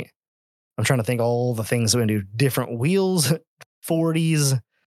that point. I'm trying to think all the things that we do. Different wheels, 40s,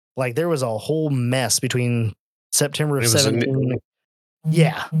 Like there was a whole mess between September of It was 17.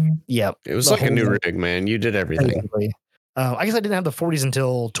 Yeah. It was The like a whole new thing. rig, man. You did everything. Basically. I guess I didn't have the 40s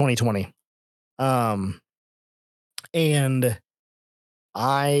until 2020. And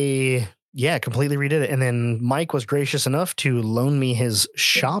I completely redid it. And then Mike was gracious enough to loan me his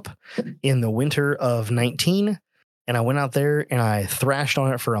shop in the winter of 19. And I went out there and I thrashed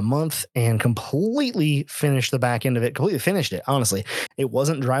on it for a month and completely finished the back end of it. Completely finished it. Honestly, it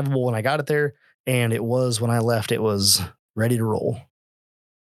wasn't drivable when I got it there. And it was when I left, it was ready to roll.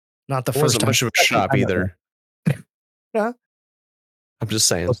 Not the It first wasn't time. much of a shop either. Huh? I'm just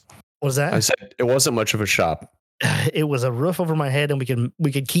saying. What was that? I said it wasn't much of a shop. It was a roof over my head, and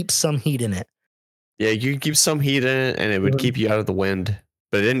we could keep some heat in it. Yeah, you could keep some heat in it, and it would keep you out of the wind,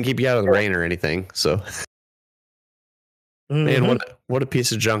 but it didn't keep you out of the rain or anything. So, man, what a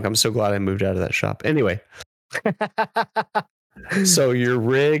piece of junk! I'm so glad I moved out of that shop. Anyway, so your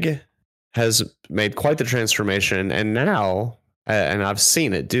rig has made quite the transformation, and now, and I've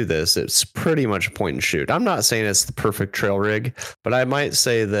seen it do this. It's pretty much a point and shoot. I'm not saying it's the perfect trail rig, but I might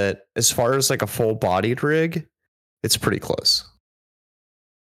say that as far as like a full-bodied rig, it's pretty close.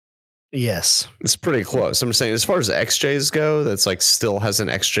 Yes, it's pretty close. I'm saying as far as XJs go, that's like still has an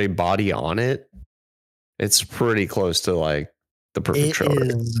XJ body on it. It's pretty close to like the perfect trail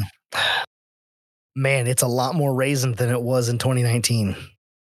rig. Man, it's a lot more raisined than it was in 2019.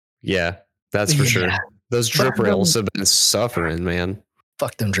 Yeah, that's for sure. Those drip rails have been suffering, man.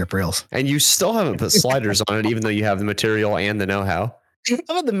 Fuck them drip rails. And you still haven't put sliders on it, even though you have the material and the know-how. I've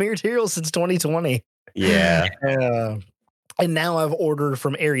had the material since 2020. Yeah. And now I've ordered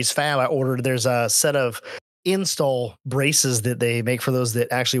from Aries Fab. There's a set of install braces that they make for those that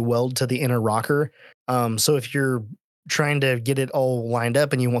actually weld to the inner rocker. So if you're trying to get it all lined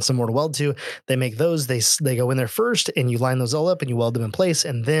up and you want some more to weld to, they make those. They go in there first and you line those all up and you weld them in place.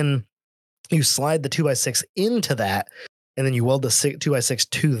 And then you slide the 2x6 into that. And then you weld the 2x6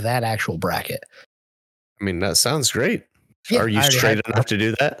 to that actual bracket. I mean, that sounds great. Yeah, are you straight enough to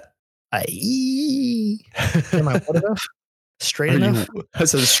do that? Am I what enough? Straight enough? I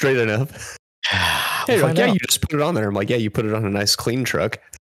said straight enough. Hey, like, you just put it on there. I'm like, yeah, you put it on a nice clean truck.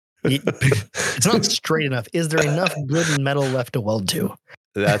 It's not straight enough. Is there enough good metal left to weld to?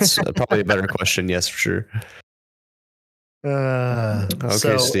 That's probably a better question. Yes, for sure.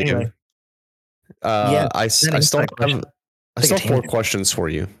 Okay, Steve. Anyway. I still have 4 questions for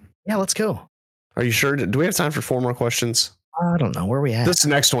you. Yeah, let's go. Are you sure? Do we have time for 4 more questions? I don't know. Where are we at? This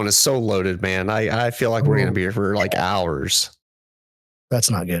next one is so loaded, man. I feel like we're going to be here for like hours. That's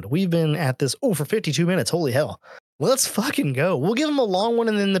not good. We've been at this for 52 minutes. Holy hell. Let's fucking go. We'll give them a long one,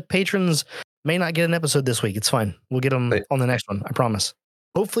 and then the patrons may not get an episode this week. It's fine. We'll get them on the next one. I promise.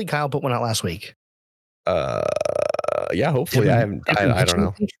 Hopefully Kyle put one out last week. Yeah, hopefully. I don't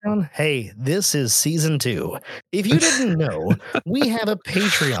know. Patreon? Hey, this is season 2. If you didn't know, we have a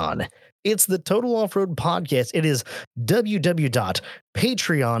Patreon. It's the Total Off-Road Podcast. It is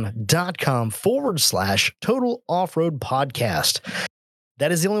www.patreon.com/Total Off-Road Podcast.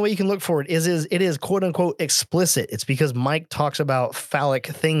 That is the only way you can look for it. It is quote unquote explicit. It's because Mike talks about phallic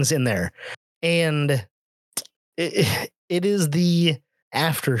things in there. And it is the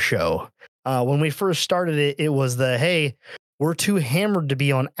after show. When we first started it, it was hey, we're too hammered to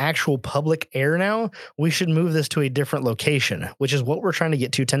be on actual public air now. We should move this to a different location, which is what we're trying to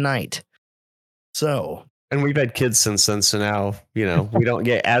get to tonight. So, and we've had kids since then, so now we don't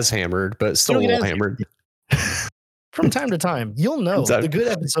get as hammered, but still a little hammered. From time to time, you'll know the good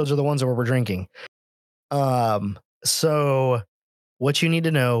episodes are the ones where we're drinking. So what you need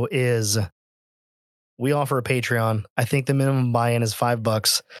to know is we offer a Patreon. I think the minimum buy-in is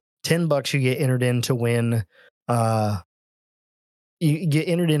 $5. $10 you get entered in to win. You get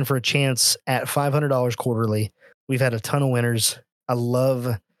entered in for a chance at $500 quarterly. We've had a ton of winners. I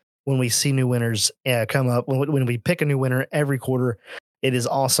love when we see new winners come up. When we pick a new winner every quarter, it is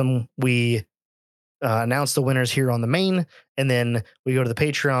awesome. We announce the winners here on the main, and then we go to the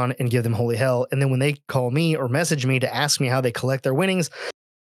Patreon and give them holy hell. And then when they call me or message me to ask me how they collect their winnings,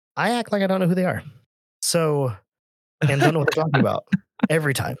 I act like I don't know who they are. So, and don't know what they're talking about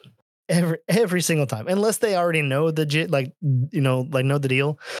every time, every single time, unless they already know know the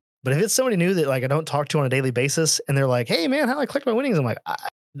deal. But if it's somebody new that I don't talk to on a daily basis, and they're like, "Hey man, how do I collect my winnings?" I'm like,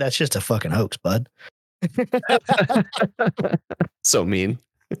 that's just a fucking hoax, bud. So mean.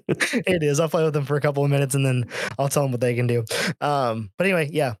 It is. I'll play with them for a couple of minutes and then I'll tell them what they can do. But anyway,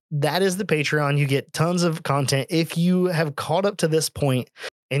 yeah, that is the Patreon. You get tons of content. If you have caught up to this point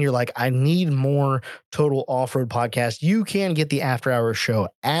and you're like, I need more Total Off-Road Podcast, you can get the After Hours show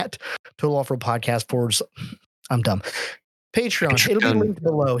at Total Off-Road Podcast I'm dumb. Patreon. It'll be linked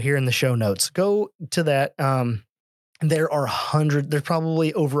below here in the show notes. Go to that. There's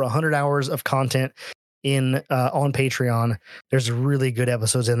probably over 100 hours of content on Patreon. There's really good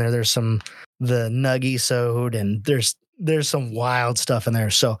episodes in there. There's the Nuggy-sode, and there's some wild stuff in there.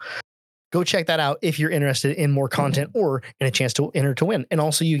 So go check that out if you're interested in more content or in a chance to enter to win. And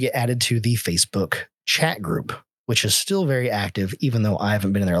also you get added to the Facebook chat group, which is still very active, even though I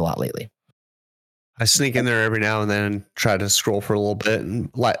haven't been in there a lot lately. I sneak in there every now and then and try to scroll for a little bit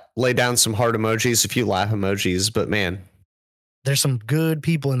and lay down some heart emojis, a few laugh emojis. But man, there's some good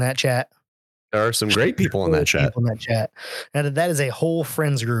people in that chat. There are some great people in that chat. And that is a whole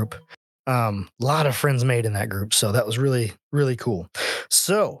friends group. A lot of friends made in that group. So that was really, really cool.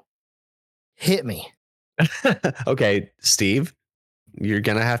 So hit me. Okay, Steve, you're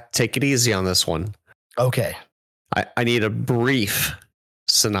going to have to take it easy on this one. Okay. I need a brief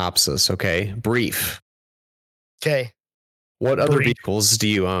synopsis. Okay. Brief. Okay. What other vehicles do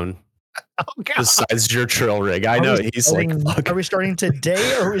you own? Oh, God. Besides your trail rig? I know he's like, fuck. Are we starting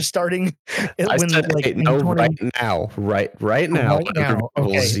today or are we starting right now. Right now. What other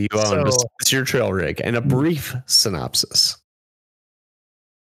vehicles do you own besides your trail rig? And a brief synopsis.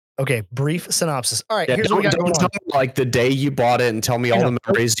 Okay, brief synopsis. All right, here's what we got going on. Like the day you bought it and tell me all the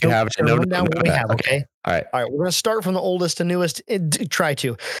memories you have. Run down what we have, okay? All right. We're going to start from the oldest to newest. Try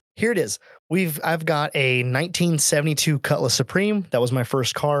to. Here it is. I've got a 1972 Cutlass Supreme. That was my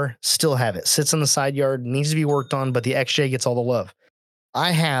first car. Still have it. Sits in the side yard. Needs to be worked on, but the XJ gets all the love.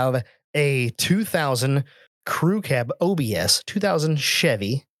 I have a 2000 Crew Cab OBS, 2000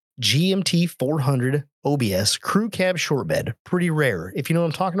 Chevy GMT 400 OBS Crew Cab short bed. Pretty rare. If you know what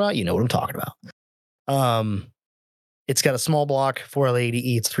I'm talking about, you know what I'm talking about. It's got a small block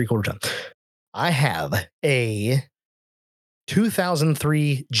 4L80E. It's 3/4 ton. I have a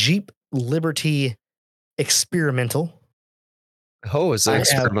 2003 Jeep Liberty Experimental. Oh, is it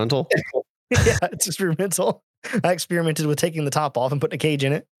experimental? Yeah, it's experimental. I experimented with taking the top off and putting a cage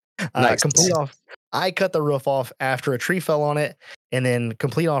in it. Nice. Complete off. I cut the roof off after a tree fell on it, and then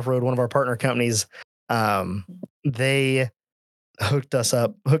Complete Off-Road, one of our partner companies, they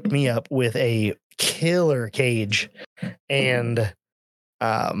hooked me up with a killer cage, and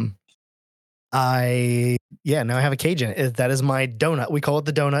now I have a cage in it. That is my donut. We call it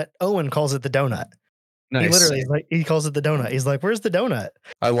the donut. Owen calls it the donut. Nice. He literally he calls it the donut. He's like, "Where's the donut?"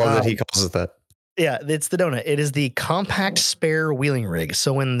 I love that he calls it that. Yeah, it's the donut. It is the compact spare wheeling rig.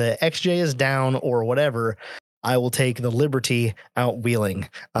 So when the XJ is down or whatever, I will take the Liberty out wheeling.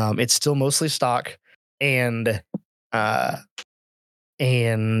 It's still mostly stock, and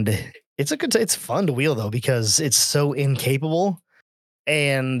it's fun to wheel though because it's so incapable.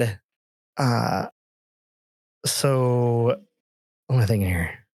 And so what am I thinking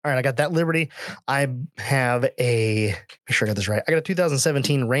here? All right, I got that Liberty. I have make sure I got this right. I got a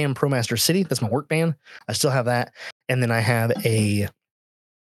 2017 Ram ProMaster City. That's my work van. I still have that. And then I have a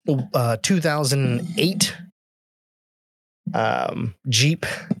 2008 Jeep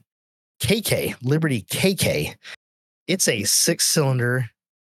KK, Liberty KK. It's a 6-cylinder.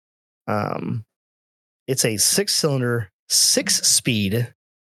 It's a 6-cylinder, 6-speed.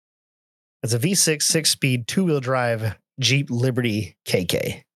 It's a V6 6-speed 2-wheel drive Jeep Liberty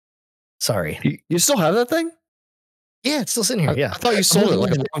KK. Sorry. You still have that thing? Yeah, it's still sitting here. Yeah. I thought you sold it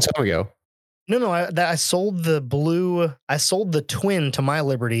like a long time ago. No. I sold the blue. I sold the twin to my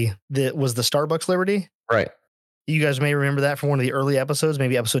Liberty that was the Starbucks Liberty. Right. You guys may remember that from one of the early episodes,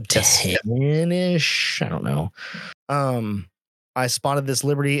 maybe episode 10-ish. I don't know. I spotted this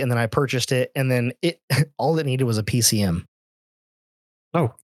Liberty and then I purchased it, and then all it needed was a PCM.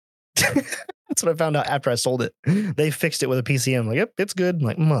 Oh. That's what I found out after I sold it. They fixed it with a PCM. Like, yep, it's good. I'm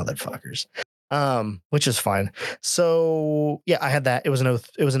like, motherfuckers. Which is fine. So yeah, I had that. It was an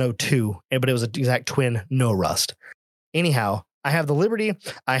 02, but it was an exact twin, no rust. Anyhow, I have the Liberty.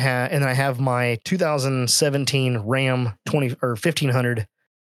 I have my 2017 Ram 1500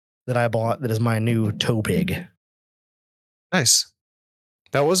 that I bought. That is my new tow pig. Nice.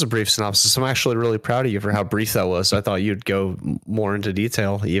 That was a brief synopsis. I'm actually really proud of you for how brief that was. I thought you'd go more into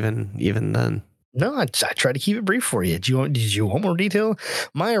detail even then. No, I tried to keep it brief for you. Did you want more detail?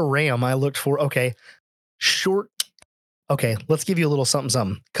 My Ram, I looked for, short. Okay, let's give you a little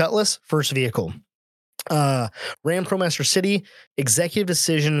something. Cutlass, first vehicle. Ram ProMaster City, executive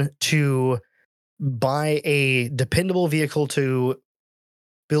decision to buy a dependable vehicle to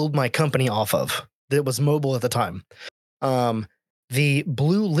build my company off of that was mobile at the time. The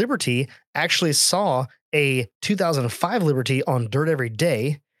Blue Liberty actually saw a 2005 Liberty on Dirt Every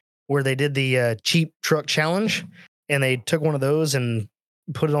Day where they did the cheap truck challenge, and they took one of those and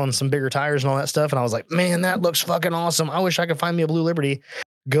put it on some bigger tires and all that stuff. And I was like, man, that looks fucking awesome. I wish I could find me a Blue Liberty.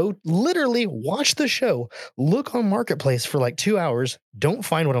 Go literally watch the show, look on Marketplace for like 2 hours. Don't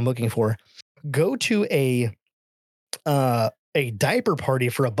find what I'm looking for. Go to a diaper party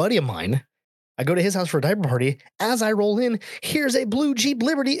for a buddy of mine. I go to his house for a diaper party. As I roll in, here's a blue Jeep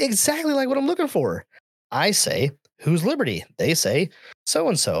Liberty, exactly like what I'm looking for. I say, who's Liberty? They say,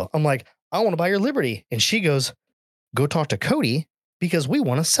 so-and-so. I'm like, I want to buy your Liberty. And she goes, go talk to Cody because we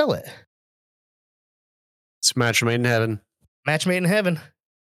want to sell it. It's a match made in heaven. Match made in heaven.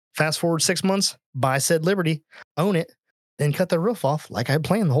 Fast forward 6 months, buy said Liberty, own it, then cut the roof off like I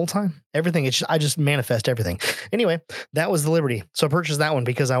planned the whole time. Everything. I just manifest everything. Anyway, that was the Liberty. So I purchased that one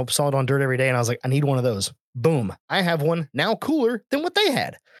because I saw it on dirt every day and I was like, I need one of those. Boom. I have one now cooler than what they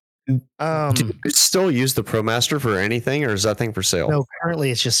had. Do you still use the ProMaster for anything, or is that thing for sale? No,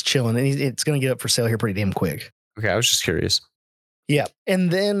 currently it's just chilling, and it's going to get up for sale here pretty damn quick. Okay, I was just curious. Yeah,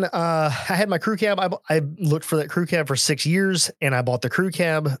 and then I had my crew cab. I looked for that crew cab for 6 years, and I bought the crew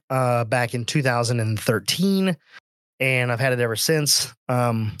cab back in 2013, and I've had it ever since.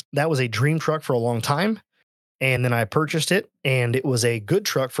 That was a dream truck for a long time, and then I purchased it, and it was a good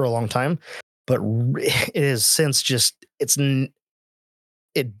truck for a long time, but it is since just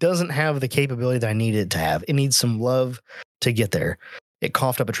it doesn't have the capability that I need it to have. It needs some love to get there. It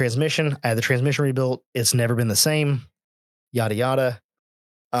coughed up a transmission. I had the transmission rebuilt. It's never been the same. Yada, yada.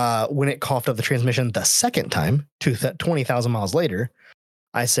 When it coughed up the transmission the second time, 20,000 miles later,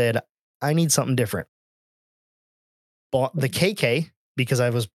 I said, I need something different. Bought the KK because I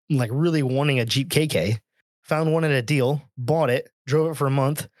was like really wanting a Jeep KK. Found one at a deal, bought it, drove it for a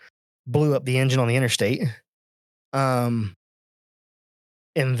month, blew up the engine on the interstate.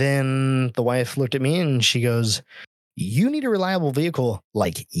 And then the wife looked at me and she goes, you need a reliable vehicle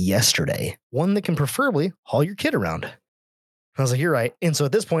like yesterday, one that can preferably haul your kid around. I was like, you're right. And so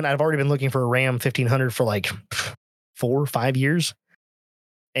at this point, I've already been looking for a Ram 1500 for like 4 or 5 years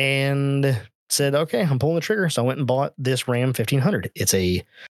and said, okay, I'm pulling the trigger. So I went and bought this Ram 1500. It's a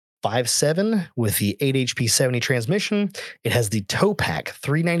 5.7 with the 8 HP 70 transmission. It has the tow pack,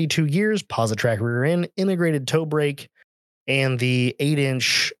 392 gears, Positrack rear end, integrated tow brake, and the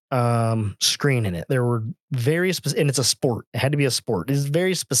 8-inch screen in it. There were very specific, and it's a sport. It had to be a sport. There's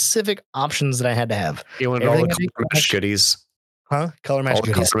very specific options that I had to have. You wanted all the color match goodies. Huh? Color match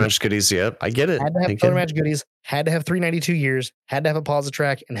goodies. Color match goodies, yep. I get it. Had to have color match goodies, had to have 392 years, had to have a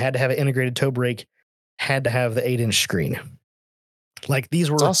Positrack, and had to have an integrated tow brake, had to have the 8-inch screen. Like these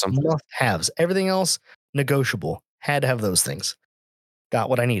were awesome must-haves. Everything else, negotiable. Had to have those things. Got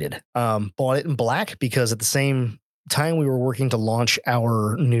what I needed. Bought it in black because at the same time we were working to launch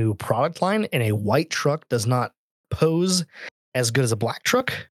our new product line, and a white truck does not pose as good as a black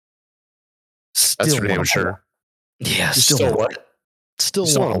truck. That's for damn sure. Yeah, still what? Still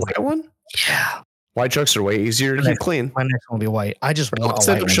want a white one? Yeah. White trucks are way easier to keep clean. My next one will be white. I just want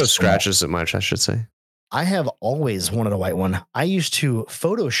a white one. Show scratches as much, I should say. I have always wanted a white one. I used to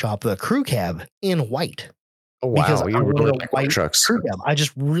Photoshop the crew cab in white. Oh, wow. Because you really like white trucks. Crew cab. I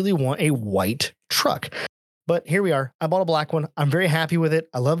just really want a white truck. But here we are. I bought a black one. I'm very happy with it.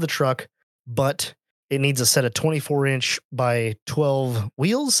 I love the truck, but it needs a set of 24-inch by 12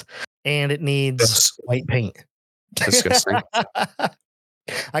 wheels, and it needs white paint. Disgusting. I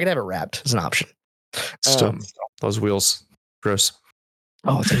could have it wrapped as an option. Still, those wheels, gross.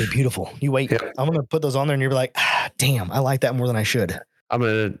 Oh, it's gonna be beautiful. You wait. Yeah. I'm gonna put those on there, and you're like, damn, I like that more than I should. I'm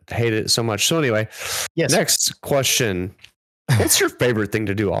gonna hate it so much. So anyway, yes. Next question: what's your favorite thing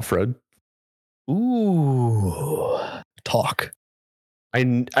to do off road? Ooh, talk. I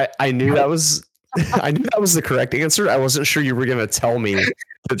knew that was I knew that was the correct answer. I wasn't sure you were gonna tell me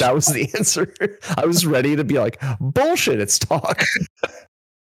that was the answer. I was ready to be like, bullshit. It's talk.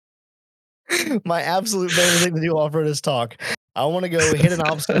 My absolute favorite thing to do off road is talk. I want to go hit an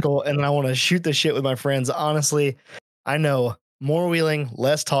obstacle and then I want to shoot the shit with my friends. Honestly, I know more wheeling,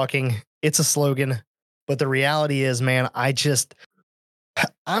 less talking. It's a slogan, but the reality is, man,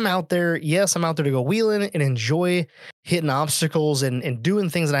 I'm out there. Yes, I'm out there to go wheeling and enjoy hitting obstacles and doing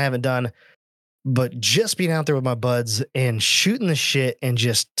things that I haven't done. But just being out there with my buds and shooting the shit and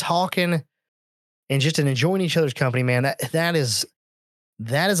just talking and just enjoying each other's company, man, that is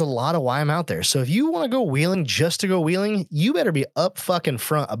a lot of why I'm out there. So if you want to go wheeling just to go wheeling, you better be up fucking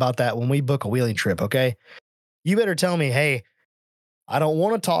front about that when we book a wheeling trip, okay? You better tell me, hey, I don't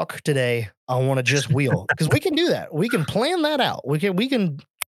want to talk today. I want to just wheel. Because we can do that. We can plan that out. We can,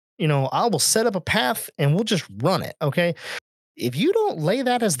 I will set up a path and we'll just run it, okay? If you don't lay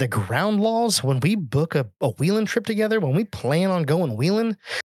that as the ground laws when we book a wheeling trip together, when we plan on going wheeling,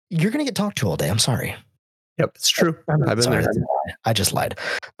 you're going to get talked to all day. I'm sorry. Yep, it's true. I've been Sorry, there. I just lied.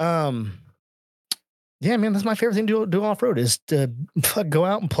 Yeah, man, that's my favorite thing to do off road is to go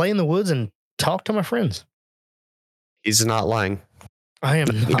out and play in the woods and talk to my friends. He's not lying. I am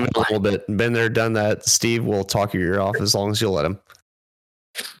Even not a little bit. Been there, done that. Steve will talk your ear off as long as you'll let him.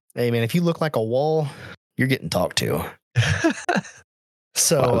 Hey, man, if you look like a wall, you're getting talked to.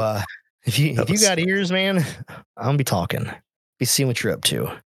 So Wow. if you got ears, man, I'm gonna be talking. Be seeing what you're up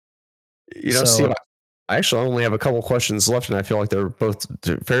to. You know, Steve, I actually only have a couple questions left, and I feel like they're both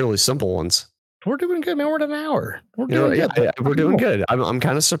fairly simple ones. We're doing good, man. We're at an hour. We're You know, doing good. yeah, we're doing good. I'm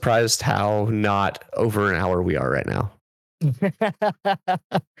kind of surprised how not over an hour we are right now.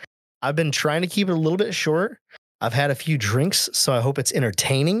 I've been trying to keep it a little bit short. I've had a few drinks, so I hope it's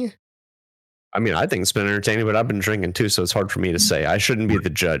entertaining. I mean, I think it's been entertaining, but I've been drinking too, so it's hard for me to say. I shouldn't be the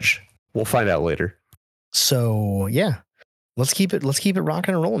judge. We'll find out later. So yeah, let's keep it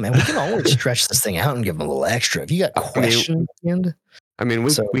rocking and rolling, man. We can always stretch this thing out and give them a little extra. If you got questions, I mean,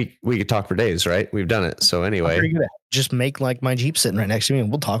 we could talk for days, right? We've done it. So anyway, just make like my Jeep sitting right next to me, and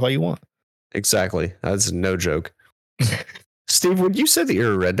we'll talk all you want. Exactly. That's no joke. Steve, would you say that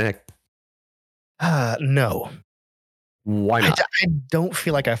you're a redneck? No. Why not? I don't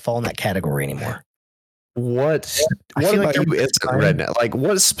feel like I fall in that category anymore. What about you isn't redneck? Like,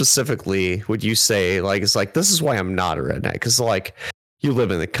 what specifically would you say? Like, it's like, this is why I'm not a redneck. Because, like, you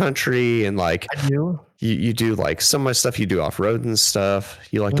live in the country and, like, I do. You do, like, some of my stuff you do off road and stuff.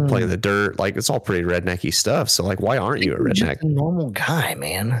 You like to play in the dirt. Like, it's all pretty rednecky stuff. So, like, why aren't you a redneck? Just a normal guy,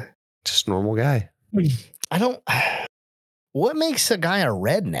 man. Just a normal guy. What makes a guy a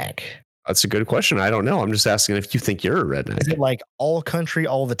redneck? That's a good question. I don't know. I'm just asking if you think you're a redneck. Is it like all country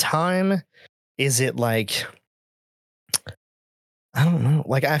all the time? Is it like, I don't know.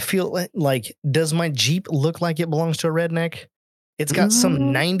 Like, I feel like, does my Jeep look like it belongs to a redneck? It's got some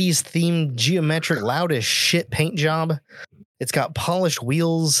 90s themed geometric loud as shit paint job. It's got polished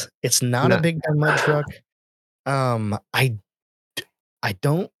wheels. It's not a big time mud truck. I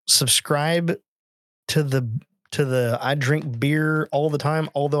don't subscribe to the I drink beer all the time,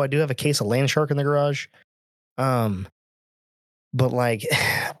 although I do have a case of Land Shark in the garage. But like,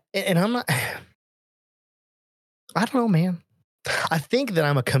 and I'm not, I don't know, man. I think that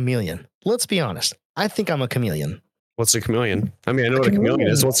I'm a chameleon. Let's be honest. I think I'm a chameleon. What's a chameleon? I mean, I know what a chameleon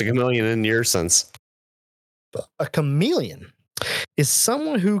is. What's a chameleon in your sense? A chameleon is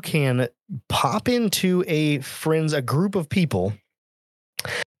someone who can pop into a group of people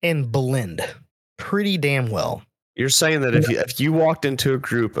and blend pretty damn well. You're saying that if you walked into a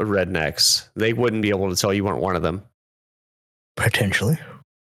group of rednecks, they wouldn't be able to tell you weren't one of them? Potentially.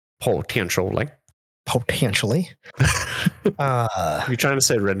 You're trying to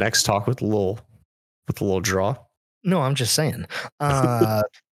say rednecks talk with a little draw? No, I'm just saying.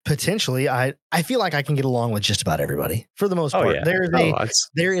 Potentially, I feel like I can get along with just about everybody for the most part. Yeah.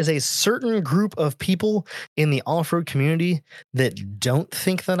 There is a certain group of people in the off-road community that don't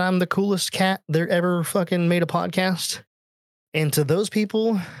think that I'm the coolest cat that ever fucking made a podcast. And to those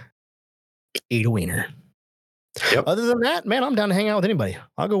people, eat a wiener. Yep. Other than that, man, I'm down to hang out with anybody.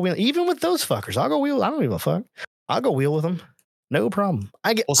 I'll go wheel. Even with those fuckers, I'll go wheel. I don't give a fuck. I'll go wheel with them. No problem.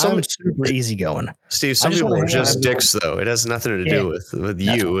 I'm super easy going. Steve, some people are just dicks, though. It has nothing to do with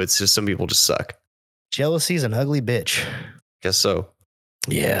you. It's just some people just suck. Jealousy's an ugly bitch. Guess so.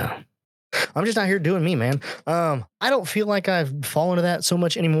 Yeah. I'm just out here doing me, man. I don't feel like I've fallen to that so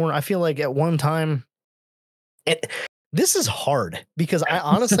much anymore. I feel like at one time, this is hard because I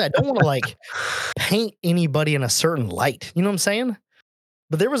honestly, I don't want to like paint anybody in a certain light. You know what I'm saying?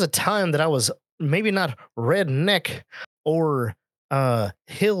 But there was a time that I was maybe not redneck or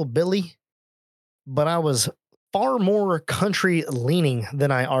hillbilly, but I was far more country leaning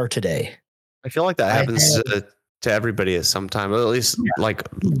than I are today. I feel like that happens to everybody at some time, at least like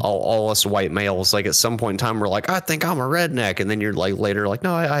all us white males. Like at some point in time, we're like, I think I'm a redneck. And then you're like later, like,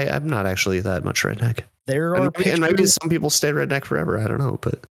 no, I'm not actually that much redneck. And maybe some people stay redneck forever. I don't know,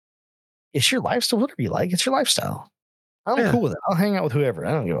 but it's your lifestyle. Whatever you like, it's your lifestyle. I'm cool with it. I'll hang out with whoever.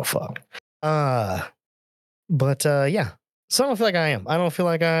 I don't give a fuck. But yeah. So I don't feel like I am. I don't feel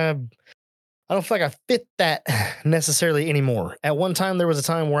like I fit that necessarily anymore. At one time, there was a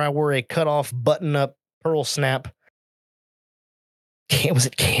time where I wore a cut-off button-up pearl snap. Was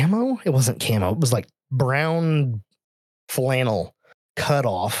it camo? It wasn't camo. It was like brown flannel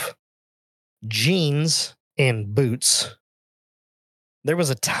cut-off jeans and boots. There was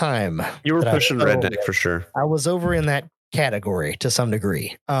a time you were pushing redneck for sure. I was over in that category to some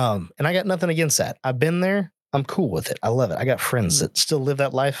degree. And I got nothing against that. I've been there. I'm cool with it. I love it. I got friends that still live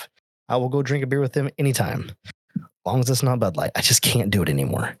that life. I will go drink a beer with them anytime. As long as it's not Bud Light. I just can't do it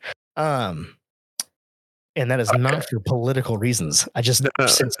anymore. And that is not for political reasons. I just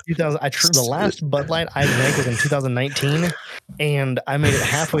since 2000, the last Bud Light I drank was in 2019, and I made it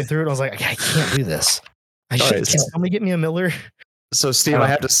halfway through, and I was like, I can't do this. Can somebody get me a Miller? So, Steve, I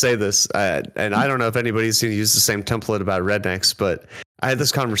have to say this, and I don't know if anybody's going to use the same template about rednecks, but I had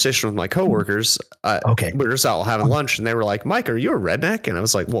this conversation with my coworkers. We were just out having lunch, and they were like, "Mike, are you a redneck?" And I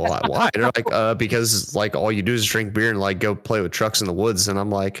was like, "Well, why?" They're like, "Because like all you do is drink beer and like go play with trucks in the woods." And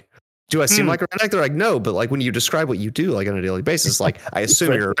I'm like, "Do I seem like a redneck?" They're like, "No, but like when you describe what you do, like on a daily basis, like I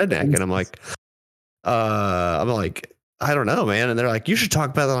assume you're a redneck." And I'm like, I don't know, man. And they're like, "You should talk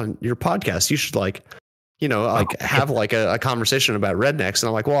about it on your podcast. You should like." Have like a conversation about rednecks. And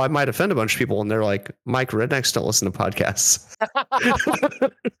I'm like, well, I might offend a bunch of people. And they're like, Mike, rednecks don't listen to podcasts.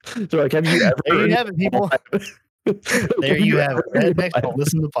 They're like, have you ever? There you have it, people. There you have it. Rednecks don't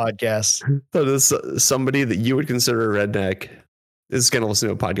listen to podcasts. So this somebody that you would consider a redneck is going to listen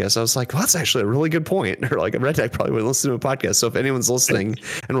to a podcast. I was like, well, that's actually a really good point. Or like a redneck probably would listen to a podcast. So if anyone's listening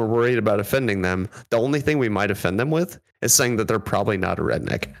and we're worried about offending them, the only thing we might offend them with is saying that they're probably not a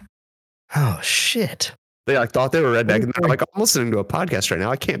redneck. Oh, shit. They like thought they were redneck, and they're like, I'm listening to a podcast right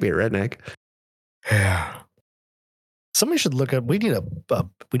now. I can't be a redneck. Yeah. Somebody should look up. We need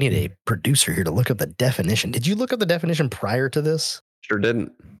a producer here to look up the definition. Did you look up the definition prior to this? Sure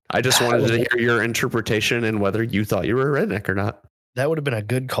didn't. I just wanted to hear your interpretation and whether you thought you were a redneck or not. That would have been a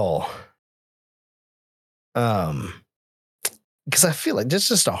good call. Because I feel like that's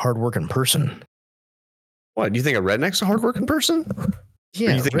just a hardworking person. What, do you think a redneck's a hardworking person? Yeah.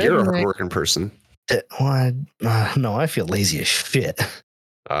 Or you think you're a hardworking person? No, I feel lazy as shit.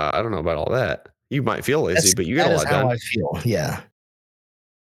 I don't know about all that. You might feel lazy, but you got a lot done. That's how I feel. Yeah.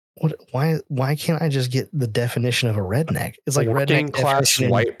 Why can't I just get the definition of a redneck? It's like working redneck class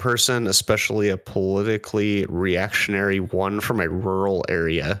white person, especially a politically reactionary one from a rural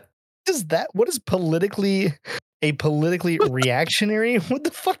area. What is politically reactionary? What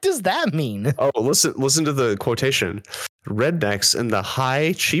the fuck does that mean? Oh, listen to the quotation. Rednecks in the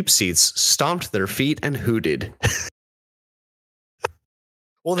high cheap seats stomped their feet and hooted.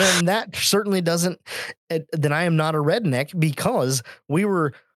 Well, then that certainly doesn't. Then I am not a redneck because we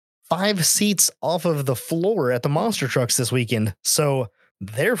were 5 seats off of the floor at the monster trucks this weekend. So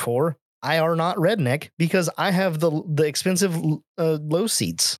therefore, I are not redneck because I have the expensive low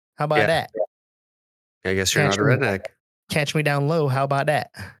seats. How about that? I guess you're not a redneck. Catch me down low. How about that?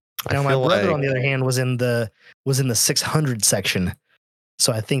 Now my brother, on the other hand, was in the 600 section.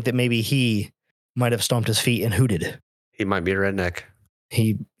 So I think that maybe he might have stomped his feet and hooted. He might be a redneck.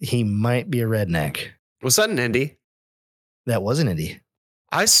 He might be a redneck. Was that an Indy? That was an Indy.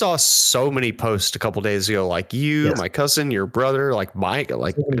 I saw so many posts a couple days ago, like you, my cousin, your brother, like Mike,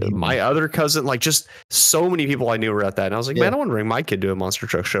 like my other cousin, like just so many people I knew were at that. And I was like, man, I want to bring my kid to a monster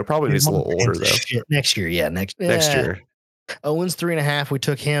truck show. Probably he's a little older though. Next year. Yeah. Next year. Owen's 3.5. We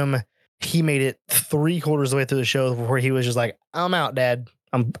took him. He made it 3/4 of the way through the show before he was just like, I'm out, Dad.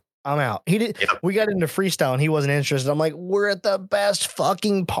 I'm out. He did. Yep. We got into freestyle and he wasn't interested. I'm like, we're at the best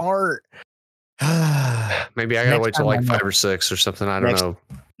fucking part. Maybe I gotta wait till like 5 or 6 or something. I don't know.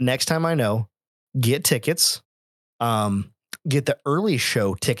 Next time I know, get tickets. Get the early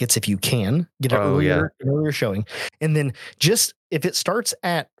show tickets if you can. Get an earlier showing, and then just if it starts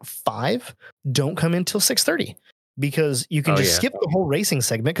at 5, don't come in till 6:30 because you can skip the whole racing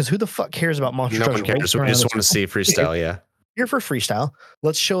segment. Because who the fuck cares about monster trucks? No one cares. We just want to see freestyle. Yeah, here for freestyle.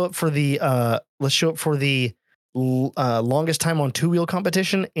 Let's show up for the longest time on 2-wheel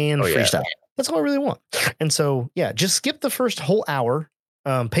competition and freestyle. That's all I really want. And so, just skip the first whole hour,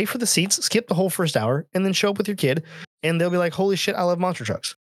 pay for the seats, skip the whole first hour, and then show up with your kid, and they'll be like, holy shit, I love monster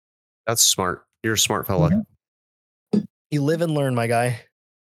trucks. That's smart. You're a smart fella. Mm-hmm. You live and learn, my guy.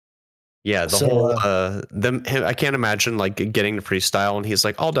 Yeah, I can't imagine like getting to freestyle, and he's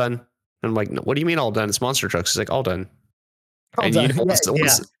like, all done. And I'm like, what do you mean all done? It's monster trucks. He's like, all done. All done.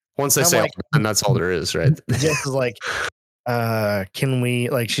 Once they say all done, that's all there is, right? Jess is like, can we,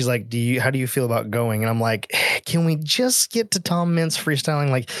 like, she's like, how do you feel about going? And I'm like, can we just get to Tom Mintz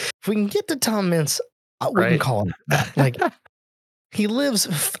freestyling? Like, if we can get to Tom Mintz, we can call him that. Like, he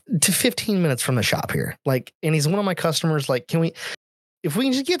lives to 15 minutes from the shop here. Like, and he's one of my customers. Like, if we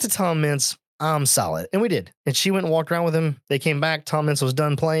can just get to Tom Mintz, I'm solid. And we did. And she went and walked around with him. They came back. Tom Mintz was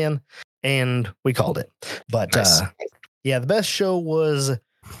done playing and we called it. But nice. The best show was,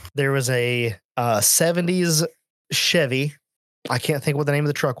 there was a 70s Chevy. I can't think what the name of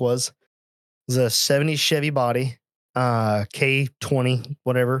the truck was. It was a 70s Chevy body, K20,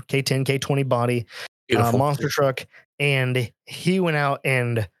 whatever, K10, K20 body, monster truck. And he went out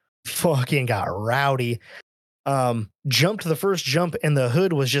and fucking got rowdy. Jumped the first jump, and the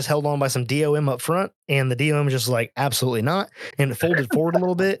hood was just held on by some DOM up front, and the DOM was just like, absolutely not. And it folded forward a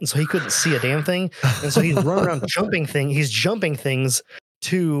little bit, and so he couldn't see a damn thing. And so he's running around he's jumping things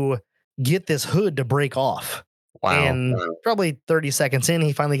to get this hood to break off. Wow. And probably 30 seconds in,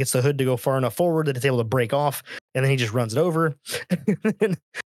 he finally gets the hood to go far enough forward that it's able to break off, and then he just runs it over and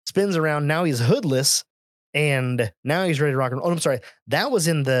spins around. Now he's hoodless, and now he's ready to rock and roll. Oh, I'm sorry. That was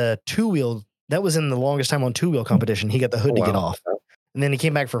in the two-wheel. That was in the longest time on two-wheel competition. He got the hood to get off. And then he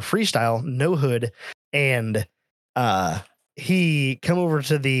came back for freestyle, no hood, and he come over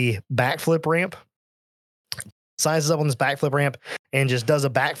to the backflip ramp, sizes up on this backflip ramp, and just does a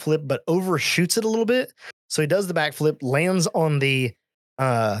backflip, but overshoots it a little bit. So he does the backflip, lands on the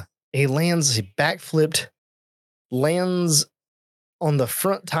he backflipped, lands on the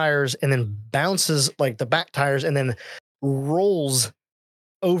front tires, and then bounces like the back tires, and then rolls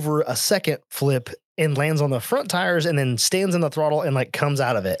over a second flip and lands on the front tires, and then stands in the throttle and like comes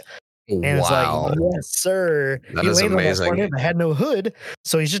out of it. And it's like, yes, sir. That is amazing. It had no hood,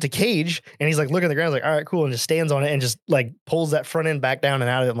 so he's just a cage, and he's like looking at the ground, like, all right, cool, and just stands on it and just like pulls that front end back down and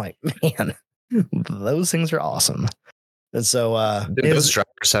out of it. I'm like, man, those things are awesome. And so those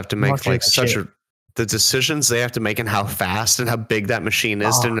drivers have to make like the decisions they have to make and how fast and how big that machine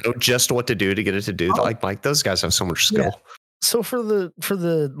is to know just what to do to get it to do. Like those guys have so much skill. Yeah. So for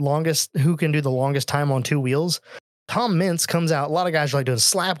the longest, who can do the longest time on two wheels, Tom Mintz comes out. A lot of guys are like doing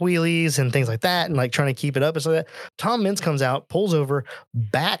slap wheelies and things like that, and like trying to keep it up and so that. Tom Mintz comes out, pulls over,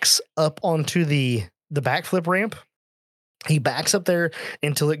 backs up onto the backflip ramp. He backs up there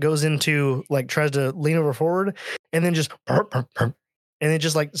until it goes into like tries to lean over forward, and then just and then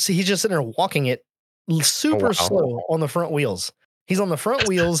just like see he's just sitting there walking it super slow on the front wheels. He's on the front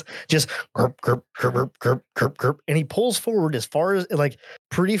wheels, just and he pulls forward as far as like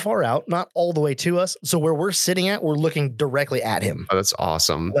pretty far out, not all the way to us. So where we're sitting at, we're looking directly at him. Oh, that's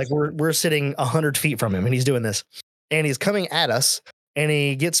awesome. Like we're sitting 100 feet from him, and he's doing this, and he's coming at us, and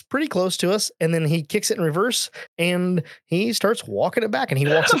he gets pretty close to us, and then he kicks it in reverse, and he starts walking it back, and he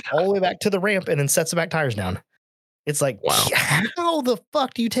walks it all the way back to the ramp, and then sets the back tires down. It's like, wow, how the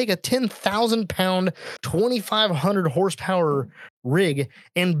fuck do you take a 10,000 pound, 2,500 horsepower rig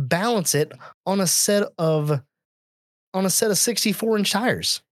and balance it on a set of 64-inch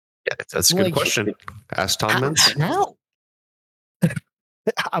tires? Yeah, that's a good question. Ask Tom Mintz. How?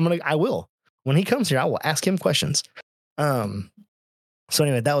 I will. When he comes here, I will ask him questions. So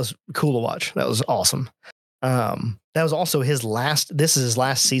anyway, that was cool to watch. That was awesome. That was also this is his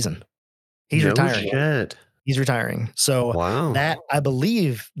last season. He's retiring. Shit. He's retiring. So that, I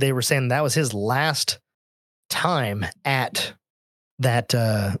believe they were saying that was his last time at that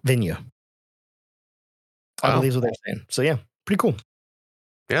venue. I believe what they're saying. So yeah, pretty cool.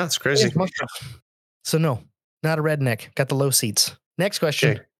 Yeah, it's crazy. So no, not a redneck. Got the low seats. Next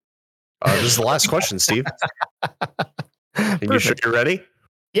question. Okay. This is the last question, Steve. And you sure you're ready?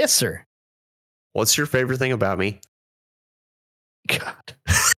 Yes, sir. What's your favorite thing about me? God,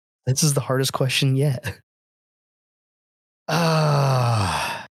 this is the hardest question yet.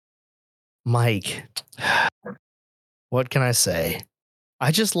 Mike. What can I say?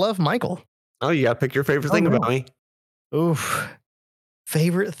 I just love Michael. Oh, you gotta pick your favorite thing about me. Oof.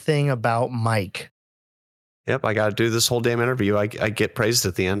 Favorite thing about Mike. Yep, I gotta do this whole damn interview. I get praised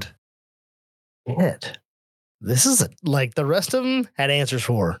at the end. This is like the rest of them had answers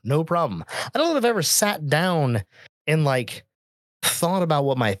for. No problem. I don't know if I've ever sat down and like thought about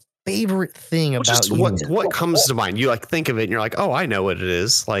what my favorite thing about just what comes to mind. You like think of it and you're like, oh, I know what it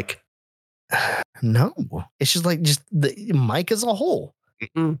is. Like, no, it's just like the Mike as a whole.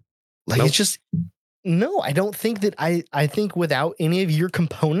 Like it's just no. I don't think that I think without any of your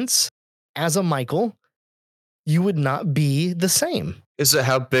components as a Michael, you would not be the same. Is it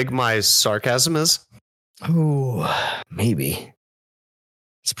how big my sarcasm is? Oh, maybe.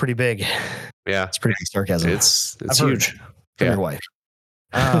 It's pretty big. Yeah, it's pretty big sarcasm. It's huge. From your wife.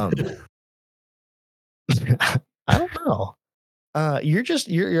 I don't know.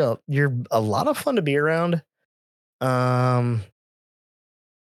 You're a lot of fun to be around.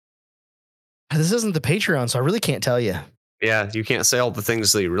 This isn't the Patreon, so I really can't tell you. Yeah, you can't say all the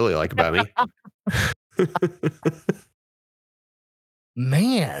things that you really like about me.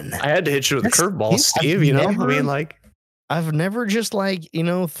 Man, I had to hit you with a curveball, Steve. I mean, like, I've never just like,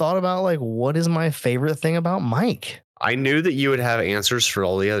 thought about like, what is my favorite thing about Mike? I knew that you would have answers for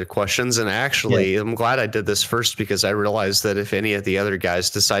all the other questions. And actually, I'm glad I did this first because I realized that if any of the other guys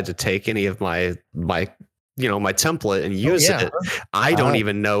decide to take any of my my template and use it. I don't Uh-huh.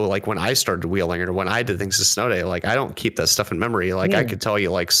 even know, like, when I started wheeling or when I did things to Snow Day, like, I don't keep that stuff in memory. Like, I could tell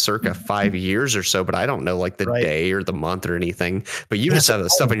you like circa 5 years or so, but I don't know like the Right. day or the month or anything. But you Yeah, just so- have the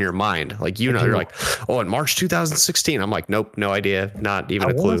stuff in your mind. Like, I you're do. like, oh, in March 2016. I'm like, nope, no idea. Not even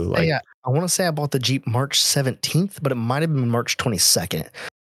I a wanna clue. say, Like, I want to say I bought the Jeep March 17th, but it might have been March 22nd,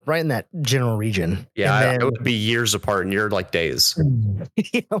 right in that general region. yeah, And it would be years apart and you're like days. then,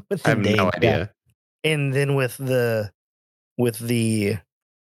 yeah, I within have days, no yeah. idea. And then with the lift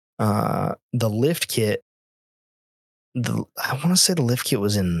kit, I want to say the lift kit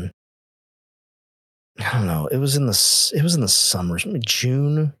was in, I don't know, it was in the summer,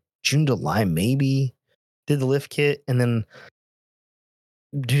 June, July, maybe, did the lift kit. And then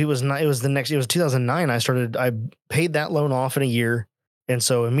dude, it was 2009. I paid that loan off in a year. And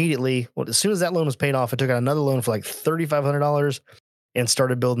so immediately, as soon as that loan was paid off, I took out another loan for like $3,500 and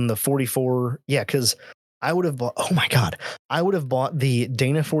started building the 44. Yeah, because I would have bought, oh my God, I would have bought the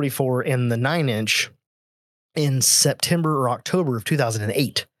Dana 44 and the 9-inch in September or October of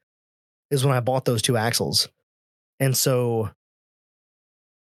 2008 is when I bought those two axles. And so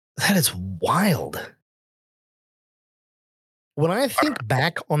that is wild. When I think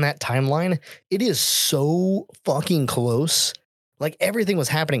back on that timeline, it is so fucking close. Like everything was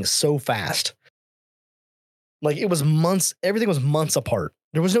happening so fast. Like it was months, everything was months apart.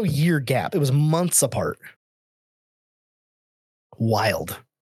 There was no year gap. It was months apart. Wild.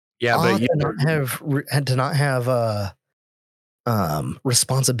 Yeah, but you had to not have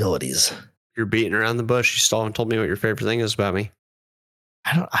responsibilities. you're beating around the bush. You still haven't told me what your favorite thing is about me.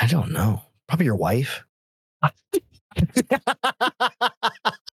 I don't know. Probably your wife.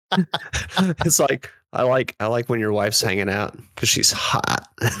 It's like I like when your wife's hanging out because she's hot.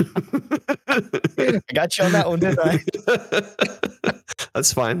 I got you on that one, didn't I?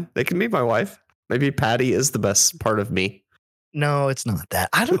 That's fine. They can be my wife. Maybe Patty is the best part of me. No, it's not that.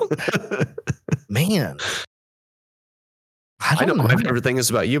 I don't, man. I know my favorite thing is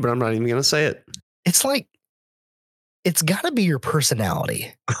about you, but I'm not even going to say it. It's like, it's got to be your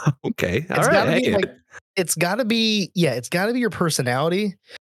personality. Okay. All It's right. gotta be Hey. like, it's got to be your personality.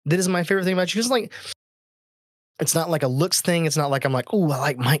 That is my favorite thing about you. It's like, it's not like a looks thing. It's not like I'm like, oh, I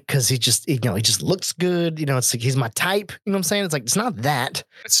like Mike because he just looks good. It's like he's my type. You know what I'm saying? It's like, it's not that.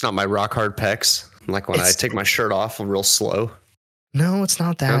 It's not my rock hard pecs. Like when I take my shirt off real slow. No, it's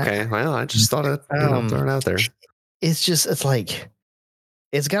not that. Okay. Well, I just thought it throw it out there. It's like,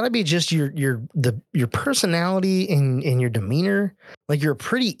 it's got to be just your personality and your demeanor. Like you're a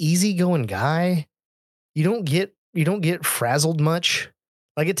pretty easygoing guy. You don't get frazzled much.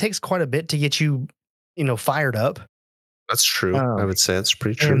 Like it takes quite a bit to get you, fired up. That's true. I would say that's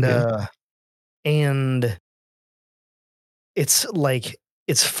pretty true. And it's like,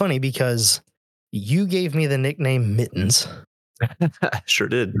 it's funny because you gave me the nickname Mittens. Sure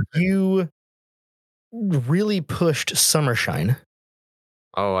did. You really pushed Summershine.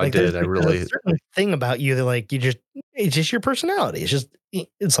 Oh, I did. I really. There's a certain thing about you that like it's just your personality.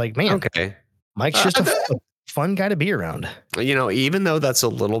 It's like, man, Okay. Mike's just a fun guy to be around. Even though that's a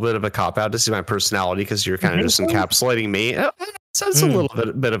little bit of a cop out to see my personality, because you're kind of just encapsulating me. So it's a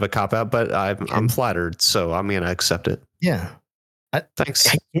little bit of a cop out, but I'm flattered, so I'm gonna accept it. Yeah.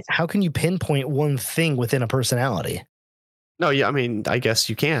 Thanks. How can you pinpoint one thing within a personality? No, yeah, I mean, I guess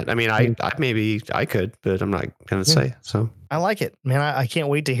you can't. I mean, I maybe I could, but I'm not gonna say so. I like it, man. I can't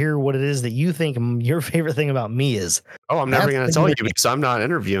wait to hear what it is that you think your favorite thing about me is. Oh, I'm never going to tell you because I'm not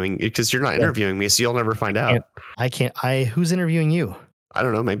interviewing, because you're not interviewing me, so you'll never find out. I can't. Who's interviewing you? I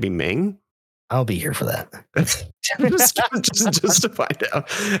don't know. Maybe Ming. I'll be here for that. just to find out.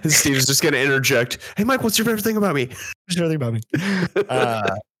 And Steve's just going to interject. Hey, Mike, what's your favorite thing about me? What's your favorite thing about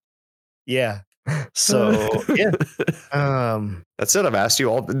me? Yeah. So yeah. That's it. I've asked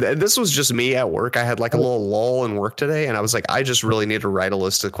you all. This was just me at work. I had like a little lull in work today, and I was like, I just really need to write a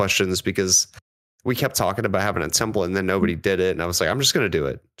list of questions because we kept talking about having a template and then nobody did it. And I was like, I'm just going to do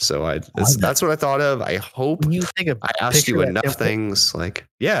it. So that's what I thought of. I hope I asked you enough things. Like,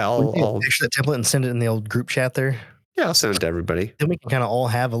 yeah, I'll picture that template and send it in the old group chat there. Yeah, I'll send it to everybody. Then we can kind of all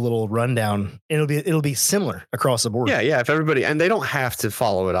have a little rundown. It'll be similar across the board. Yeah. If everybody, and they don't have to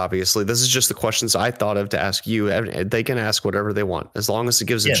follow it, obviously. This is just the questions I thought of to ask you. They can ask whatever they want, as long as it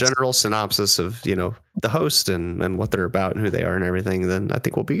gives a general synopsis of, the host and what they're about and who they are and everything. Then I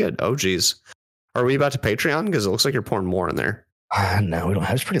think we'll be good. Oh, geez. Are we about to Patreon? Because it looks like you're pouring more in there. No, we don't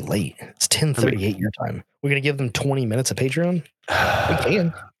have. It's pretty late. It's 10:38 your time. We're gonna give them 20 minutes of Patreon. We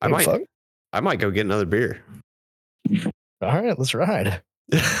can. I might go get another beer. All right, let's ride.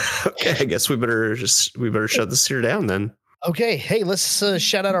 Okay, I guess we better shut this here down then. Okay, hey, let's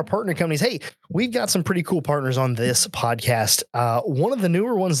shout out our partner companies. Hey, we've got some pretty cool partners on this podcast. One of the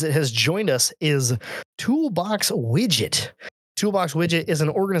newer ones that has joined us is Toolbox Widget. Toolbox Widget is an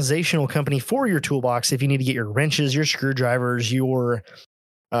organizational company for your toolbox. If you need to get your wrenches, your screwdrivers, your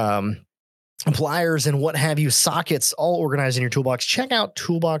pliers, and what have you, sockets, all organized in your toolbox, check out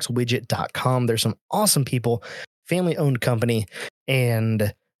toolboxwidget.com. There's some awesome people, family-owned company,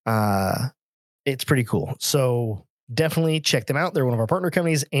 and it's pretty cool. So definitely check them out. They're one of our partner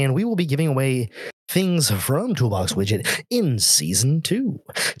companies, and we will be giving away things from Toolbox Widget in season 2.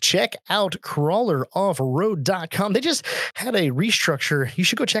 Check out crawleroffroad.com. They just had a restructure. You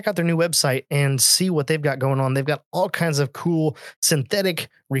should go check out their new website and see what they've got going on. They've got all kinds of cool synthetic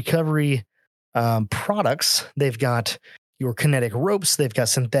recovery products. They've got your kinetic ropes. They've got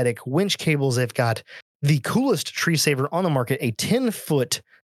synthetic winch cables. They've got the coolest tree saver on the market, a 10-foot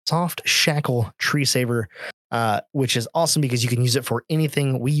soft shackle tree saver, which is awesome because you can use it for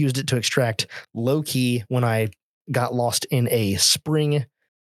anything. We used it to extract low-key when I got lost in a spring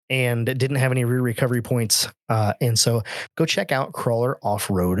and didn't have any rear recovery points. And so go check out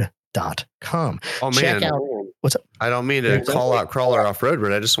crawleroffroad.com. Oh, check man. out, what's up? I don't mean to call out Crawler Off-Road,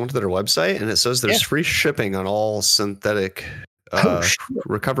 but I just went to their website and it says there's free shipping on all synthetic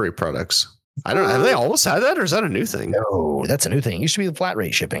recovery products. I don't know. Have they always had that, or is that a new thing? No, that's a new thing. It used to be the flat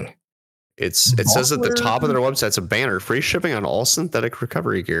rate shipping. It says at the top of their website, it's a banner, free shipping on all synthetic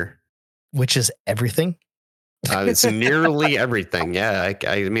recovery gear. Which is everything. It's nearly everything. Yeah.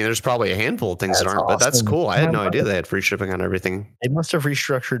 I mean, there's probably a handful of things that aren't, but that's cool. I had no idea they had free shipping on everything. They must have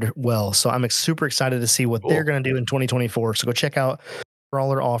restructured well. So I'm super excited to see what they're going to do in 2024. So go check out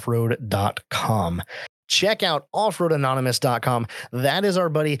crawleroffroad.com. Check out offroadanonymous.com. That is our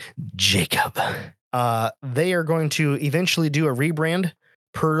buddy Jacob. They are going to eventually do a rebrand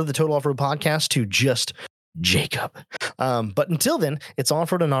per the Total Off-Road podcast to just Jacob. But until then, it's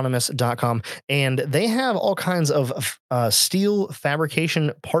offroadanonymous.com, and they have all kinds of steel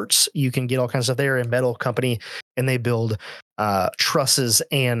fabrication parts. You can get all kinds of stuff. They're a metal company, and they build trusses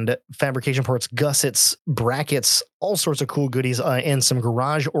and fabrication parts, gussets, brackets, all sorts of cool goodies, and some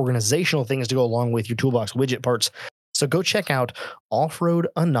garage organizational things to go along with your toolbox widget parts. So go check out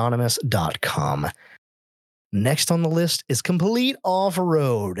offroadanonymous.com. Next on the list is Complete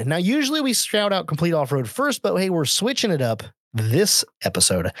Off-Road. Now, usually we shout out Complete Off-Road first, but hey, we're switching it up this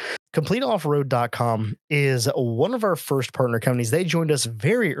episode. CompleteOffroad.com is one of our first partner companies. They joined us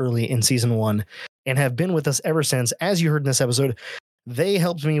very early in season 1 and have been with us ever since. As you heard in this episode, they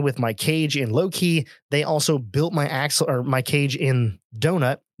helped me with my cage in Low-Key. They also built my axle or my cage in the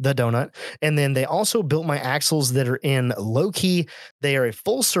Donut. And then they also built my axles that are in Low-Key. They are a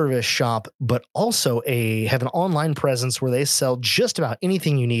full service shop, but also have an online presence where they sell just about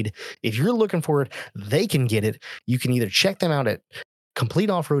anything you need. If you're looking for it, they can get it. You can either check them out at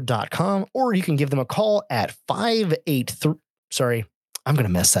CompleteOffroad.com, or you can give them a call at 583. Sorry, I'm going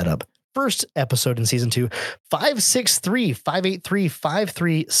to mess that up. First episode in season 2,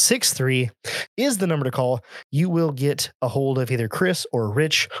 563-583-5363 is the number to call. You will get a hold of either Chris or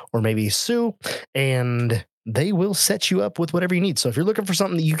Rich or maybe Sue, and they will set you up with whatever you need. So if you're looking for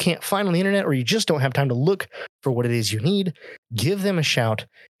something that you can't find on the internet, or you just don't have time to look for what it is you need, give them a shout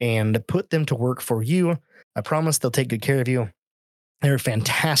and put them to work for you. I promise they'll take good care of you. They're a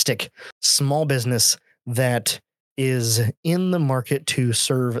fantastic small business that is in the market to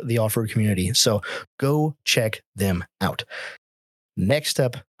serve the off-road community. So go check them out. Next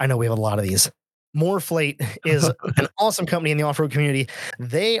up, I know we have a lot of these. Moreflate is an awesome company in the off-road community.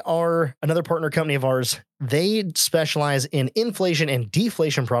 They are another partner company of ours. They specialize in inflation and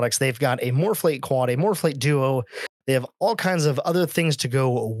deflation products. They've got a Moreflate Quad, a Moreflate Duo. They have all kinds of other things to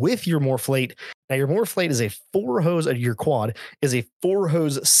go with your Moreflate. Now, your Moreflate is a 4-hose, your quad is a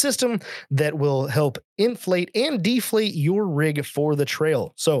 4-hose system that will help inflate and deflate your rig for the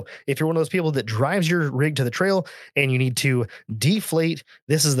trail. So if you're one of those people that drives your rig to the trail and you need to deflate,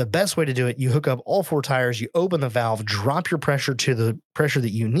 this is the best way to do it. You hook up all 4 tires, you open the valve, drop your pressure to the pressure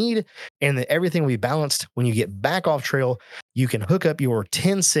that you need, and then everything will be balanced. When you get back off trail, you can hook up your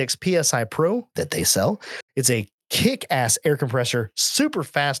 10.6 PSI Pro that they sell. It's a kick-ass air compressor, super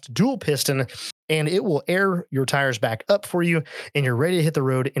fast, dual piston, and it will air your tires back up for you, and you're ready to hit the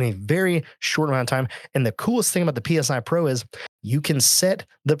road in a very short amount of time. And the coolest thing about the PSI Pro is you can set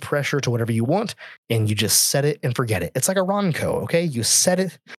the pressure to whatever you want, and you just set it and forget it. It's like a Ronco, okay? You set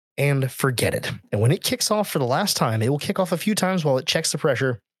it and forget it. And when it kicks off for the last time, it will kick off a few times while it checks the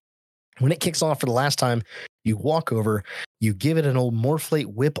pressure. When it kicks off for the last time, You walk over, you give it an old Morphlate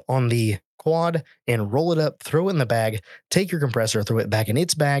whip on the quad and roll it up, throw it in the bag, take your compressor, throw it back in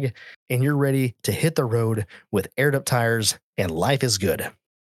its bag, and you're ready to hit the road with aired up tires, and life is good.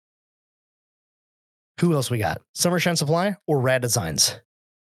 Who else we got? Summershine Supply or Rad Designs?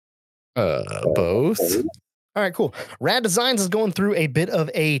 Both. All right, cool. Rad Designs is going through a bit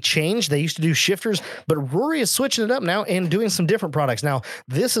of a change. They used to do shifters, but Rory is switching it up now and doing some different products. Now,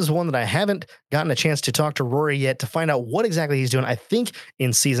 this is one that I haven't gotten a chance to talk to Rory yet to find out what exactly he's doing. I think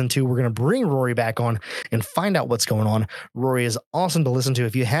in season 2, we're going to bring Rory back on and find out what's going on. Rory is awesome to listen to.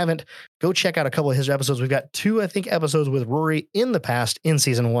 If you haven't, go check out a couple of his episodes. We've got 2, I think, episodes with Rory in the past in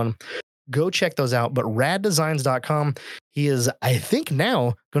season 1. Go check those out. But raddesigns.com, he is, I think,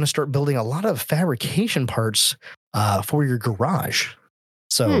 now going to start building a lot of fabrication parts for your garage.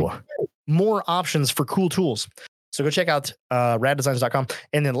 So more options for cool tools. So go check out raddesigns.com.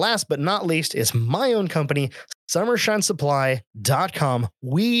 And then last but not least is my own company, summershinesupply.com.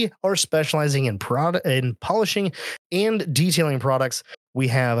 We are specializing in polishing and detailing products. We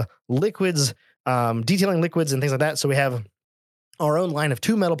have liquids, detailing liquids and things like that. So we have our own line of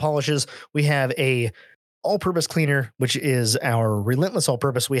 2 metal polishes. We have a all-purpose cleaner, which is our Relentless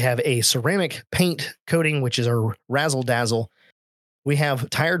All-Purpose. We have a ceramic paint coating, which is our Razzle Dazzle. We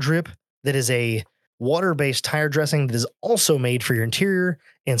have Tire Drip, that is a water-based tire dressing that is also made for your interior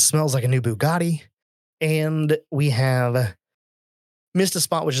and smells like a new Bugatti. And we have Mist a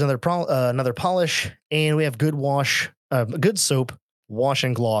Spot, which is another polish. And we have Good Soap Wash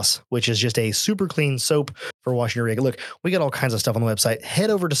and Gloss, which is just a super clean soap for washing your rig. Look, we got all kinds of stuff on the website. Head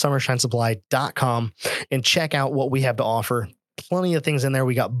over to summershinesupply.com and check out what we have to offer. Plenty of things in there.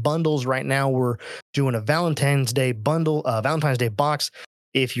 We got bundles right now. We're doing a Valentine's Day bundle, Valentine's Day box.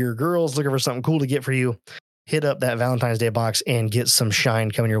 If your girl's looking for something cool to get for you, hit up that Valentine's Day box and get some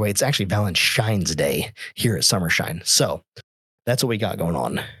shine coming your way. It's actually Valentine's Day here at Summershine. So that's what we got going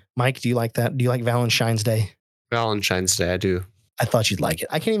on. Mike, do you like that? Do you like Valentine's Day? Valentine's Day, I do. I thought you'd like it.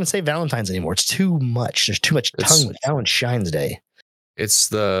 I can't even say Valentine's anymore. It's too much. There's too much tongue with Valentine's Day. It's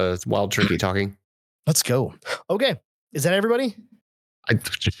the wild turkey talking. Let's go. Okay. Is that everybody? I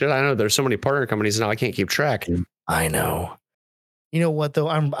know there's so many partner companies now. I can't keep track. I know. You know what though?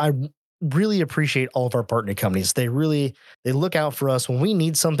 I really appreciate all of our partner companies. They look out for us when we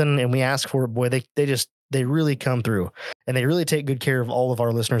need something and we ask for it. Boy, they really come through and they really take good care of all of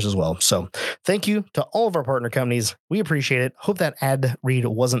our listeners as well. So thank you to all of our partner companies. We appreciate it. Hope that ad read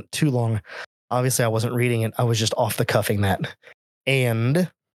wasn't too long. Obviously I wasn't reading it. I was just off the cuffing that. And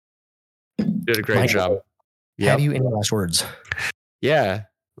did a great job. Have you any last words? Yeah.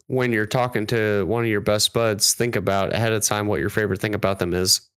 When you're talking to one of your best buds, think about ahead of time what your favorite thing about them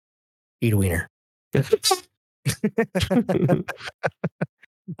is. Eat a wiener.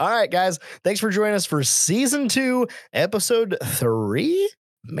 All right, guys. Thanks for joining us for season 2, episode 3.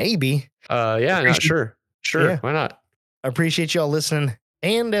 Maybe. Yeah, not sure. Sure. Yeah. Why not? I appreciate y'all listening.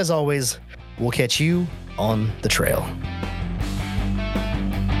 And as always, we'll catch you on the trail.